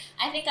 okay.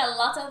 I think a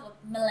lot of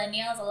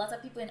millennials, a lot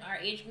of people in our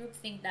age group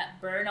think that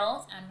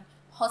burnout and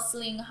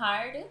hustling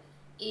hard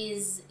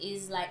is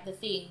like the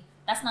thing.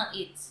 That's not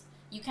it.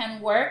 You can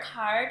work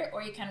hard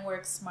or you can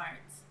work smart.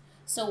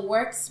 So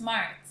work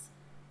smart.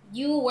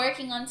 You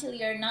working until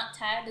you're not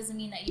tired doesn't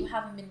mean that you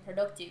haven't been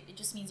productive. It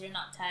just means you're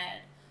not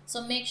tired.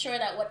 So make sure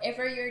that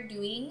whatever you're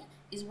doing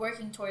is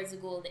working towards the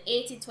goal. The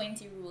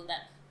 80-20 rule,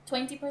 that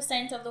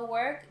 20% of the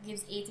work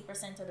gives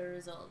 80% of the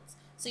results.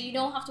 So you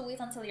don't have to wait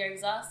until you're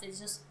exhausted. It's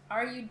just,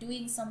 are you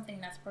doing something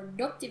that's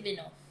productive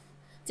enough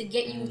to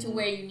get you to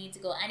where you need to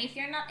go? And if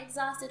you're not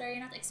exhausted or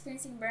you're not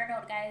experiencing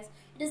burnout, guys,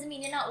 it doesn't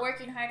mean you're not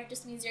working hard. It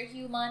just means you're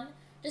human.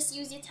 Just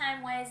use your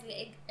time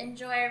wisely.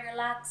 Enjoy,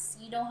 relax.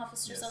 You don't have to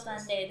stress out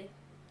and dead.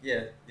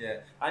 Yeah.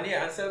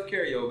 And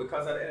self-care,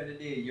 because at the end of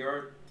the day,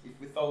 if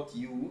without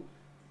you,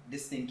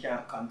 this thing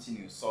can't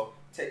continue. So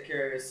take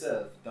care of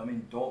yourself. I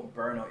mean, don't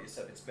burn out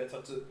yourself. It's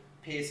better to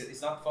pace it.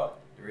 It's not for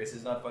the race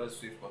is not for the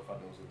swift, but for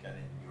those who can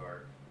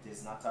endure. It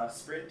is not a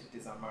sprint, it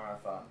is a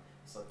marathon.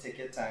 So take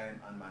your time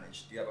and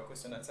manage. Do you have a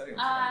question, Natalie?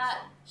 I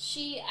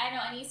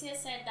know Anicia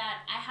said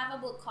that I have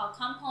a book called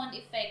Compound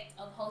Effect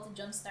of How to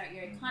Jumpstart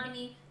Your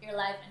Economy, Your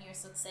Life, and Your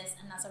Success,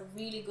 and that's a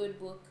really good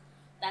book.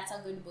 That's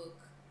a good book.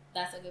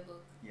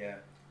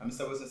 Yeah. And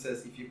Mr. Wilson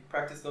says, if you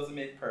practice doesn't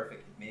make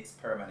perfect, it makes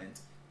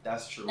permanent.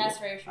 That's true. That's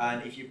very true.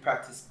 And if you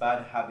practice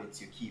bad habits,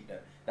 you keep them.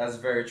 That's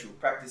very true.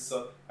 Practice,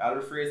 so I'll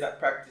rephrase that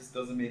practice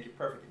doesn't make it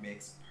perfect, it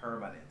makes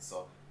permanent.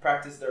 So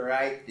practice the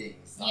right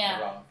things, not the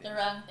wrong things. The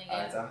wrong thing.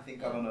 Alright, I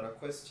think I have another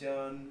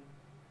question.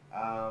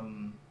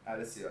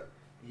 Let's see.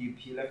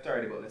 He left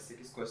already, but let's take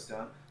his question.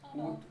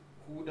 Who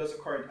does the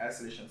current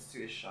isolation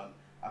situation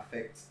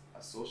affect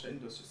a social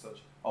industry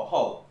such?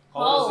 How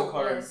does the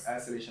current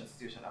isolation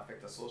situation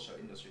affect a social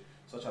industry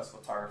such as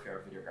photography or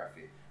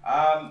videography?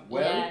 As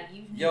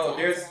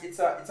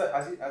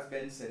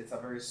Ben said, it's a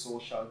very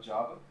social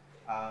job.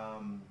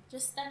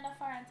 Just stand up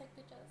and take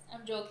pictures.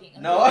 I'm joking.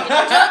 I'm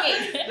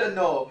joking.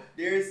 No,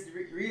 there's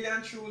really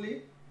and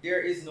truly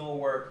there is no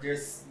work.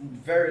 There's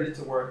very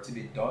little work to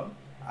be done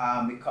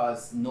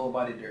because no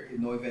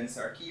events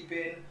are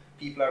keeping.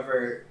 People are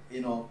very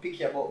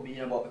picky about being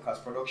about because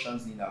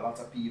productions need a lot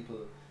of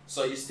people.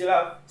 So you still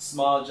have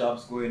small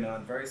jobs going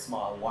on, very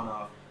small,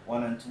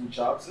 one and two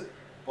jobs.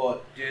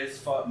 But there's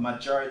for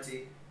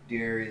majority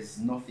there is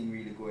nothing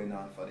really going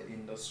on for the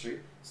industry.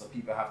 So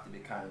people have to be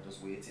kind of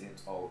just waiting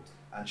it out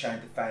and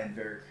trying to find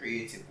very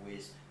creative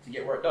ways to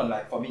get work done.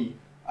 Like for me,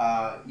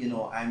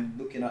 I'm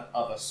looking at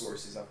other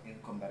sources of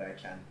income that I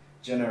can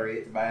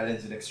generate by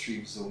lens with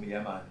extreme zoom,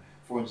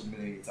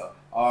 400mm,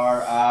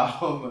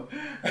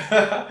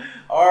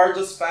 or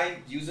just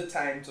use the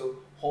time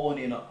to hone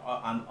in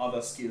on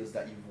other skills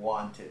that you've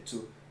wanted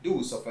to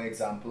do. So for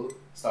example,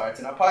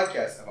 starting a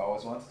podcast. I've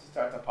always wanted to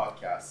start a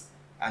podcast.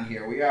 And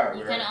here we are.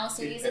 You can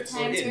also use the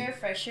time to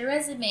refresh your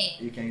resume,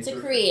 to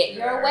create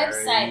your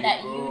website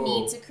that you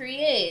need to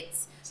create.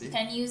 You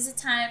can use the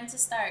time to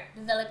start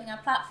developing a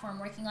platform,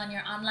 working on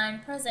your online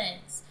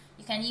presence.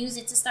 You can use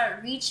it to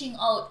start reaching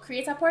out,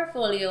 create a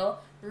portfolio,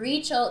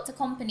 reach out to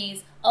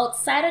companies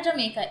outside of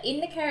Jamaica in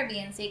the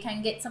Caribbean so you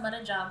can get some of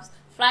the jobs,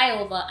 fly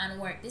over and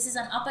work. This is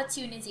an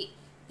opportunity.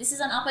 This is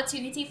an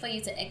opportunity for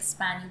you to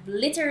expand. You've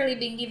literally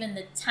been given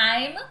the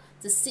time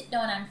to sit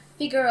down and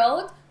figure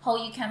out how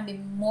you can be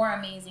more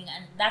amazing,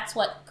 and that's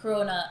what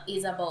Corona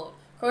is about.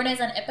 Corona is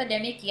an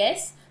epidemic,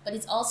 yes, but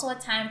it's also a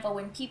time for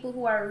when people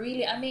who are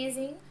really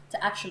amazing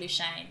to actually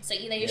shine. So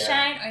either you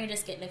shine or you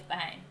just get left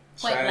behind.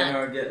 Shine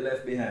or get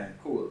left behind.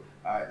 Cool.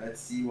 Alright, let's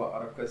see what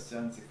other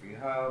questions if we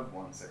have.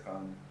 1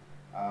 second.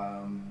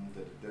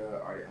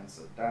 Already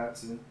answered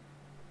that.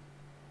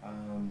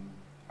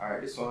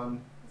 Alright, this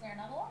one. Is there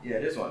another one? Yeah,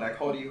 this one. Like,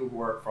 how do you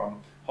work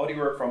from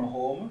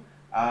home?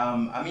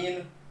 I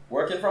mean,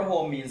 working from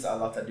home means a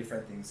lot of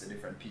different things to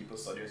different people,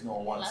 so there's no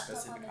one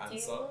specific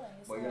answer.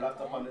 But your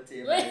laptop on the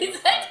table. I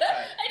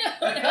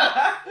don't know.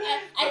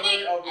 I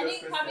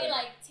think probably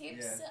like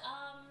tips.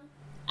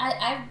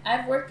 Yeah.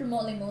 I've worked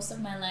remotely most of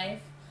my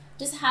life.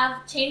 Just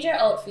change your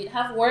outfit,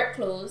 have work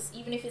clothes,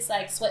 even if it's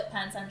like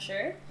sweatpants and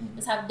shirt.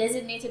 Just have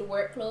designated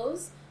work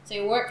clothes. So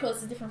your work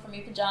clothes is different from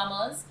your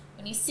pajamas.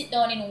 When you sit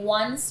down in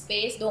one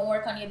space, don't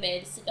work on your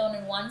bed. Sit down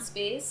in one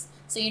space.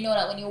 So you know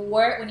that when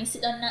you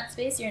sit down in that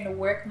space, you're in the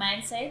work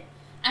mindset.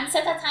 And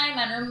set a time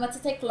and remember to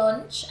take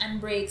lunch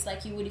and breaks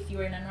like you would if you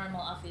were in a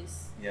normal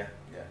office. Yeah.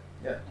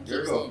 There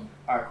we go.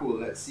 Alright, cool.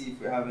 Let's see if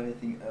we have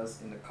anything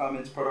else in the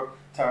comments.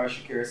 Tara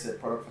Shakira said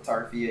product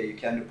photography. Yeah, you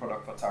can do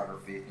product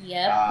photography.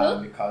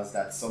 Yep. Because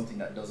that's something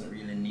that doesn't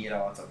really need a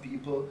lot of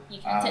people.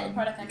 You can take the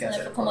product and tell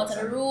them to come out of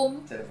the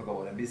room. Tell them to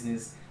go out of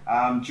business.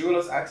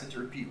 Jules asked you to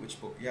repeat which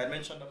book. You had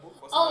mentioned the book?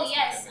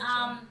 Yes.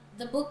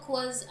 The book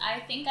was,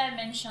 I think I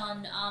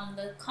mentioned,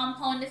 The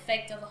Compound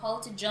Effect of How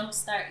to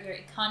Jumpstart Your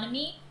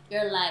Economy,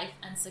 Your Life,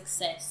 and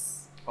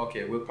Success.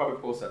 Okay, we'll probably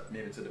post that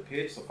maybe to the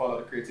page. So follow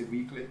the Creative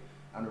Weekly,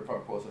 and we'll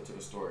probably post it to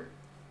the story.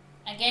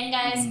 Again,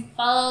 guys,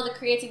 follow the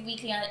Creative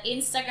Weekly on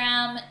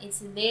Instagram.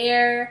 It's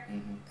there.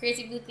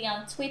 Creative Weekly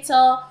on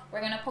Twitter.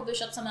 We're going to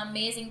publish up some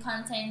amazing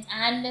content,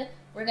 and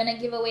we're going to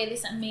give away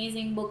this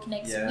amazing book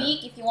next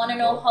week. If you want to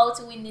know how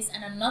to win this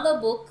and another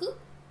book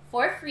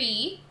for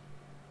free,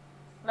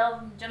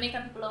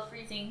 Jamaican people love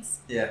free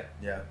things. Yeah.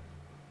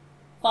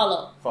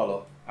 Follow.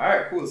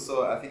 Alright, cool.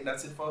 So I think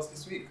that's it for us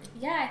this week.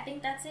 Yeah, I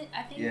think that's it.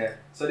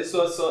 So this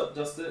was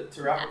just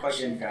to wrap up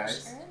again,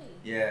 guys.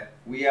 Yeah,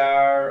 we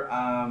are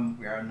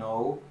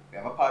now, we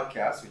have a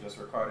podcast. We just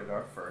recorded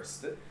our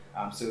first. So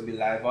it'll be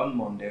live on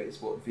Monday. It's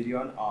both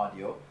video and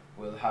audio.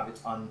 We'll have it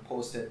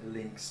posting the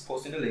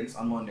links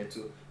on Monday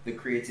to the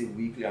Creative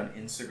Weekly on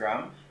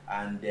Instagram,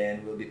 and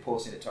then we'll be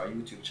posting it to our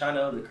YouTube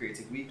channel, the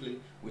Creative Weekly,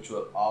 which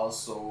will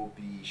also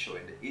be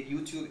showing.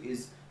 YouTube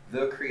is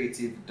the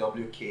Creative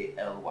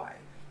WKLY,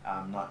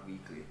 not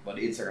weekly, but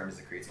the Instagram is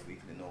the Creative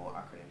Weekly, no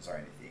acronyms or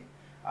anything.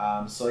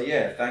 So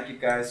yeah, thank you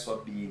guys for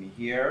being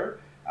here.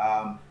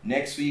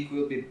 Next week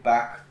we'll be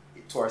back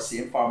to our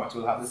same format.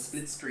 We'll have the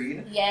split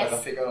screen. Yes. But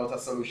I figured out a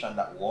solution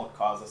that won't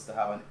cause us to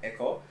have an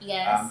echo.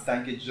 Yes.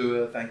 Thank you,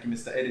 Joel. Thank you,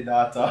 Mr. Eddie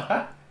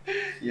Data.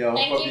 Yo,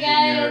 Thank for you, being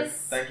guys. here.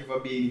 Thank you for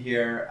being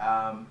here.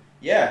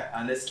 Yeah,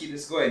 and let's keep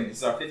this going. This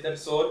is our 5th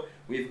episode.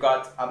 We've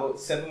got about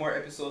 7 more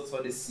episodes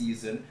for this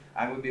season,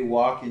 and we'll be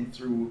walking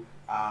through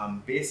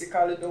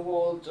basically the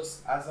whole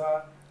just as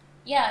a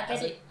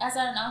as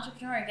an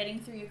entrepreneur, getting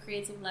through your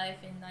creative life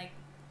in like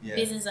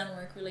business and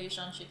work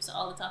relationships,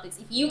 all the topics.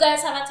 If you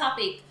guys have a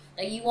topic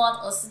that you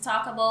want us to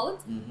talk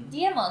about,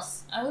 DM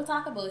us. I will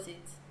talk about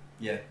it.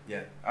 Yeah.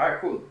 All right,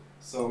 cool.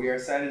 So we are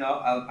signing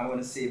off. I'm going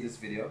to save this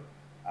video.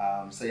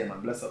 So yeah,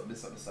 man, bless up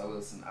Mr.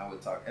 Wilson. I will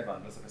talk.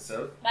 Evan, bless up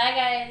yourself. Bye,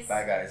 guys.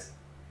 Bye, guys.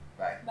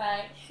 Bye.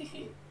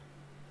 Bye.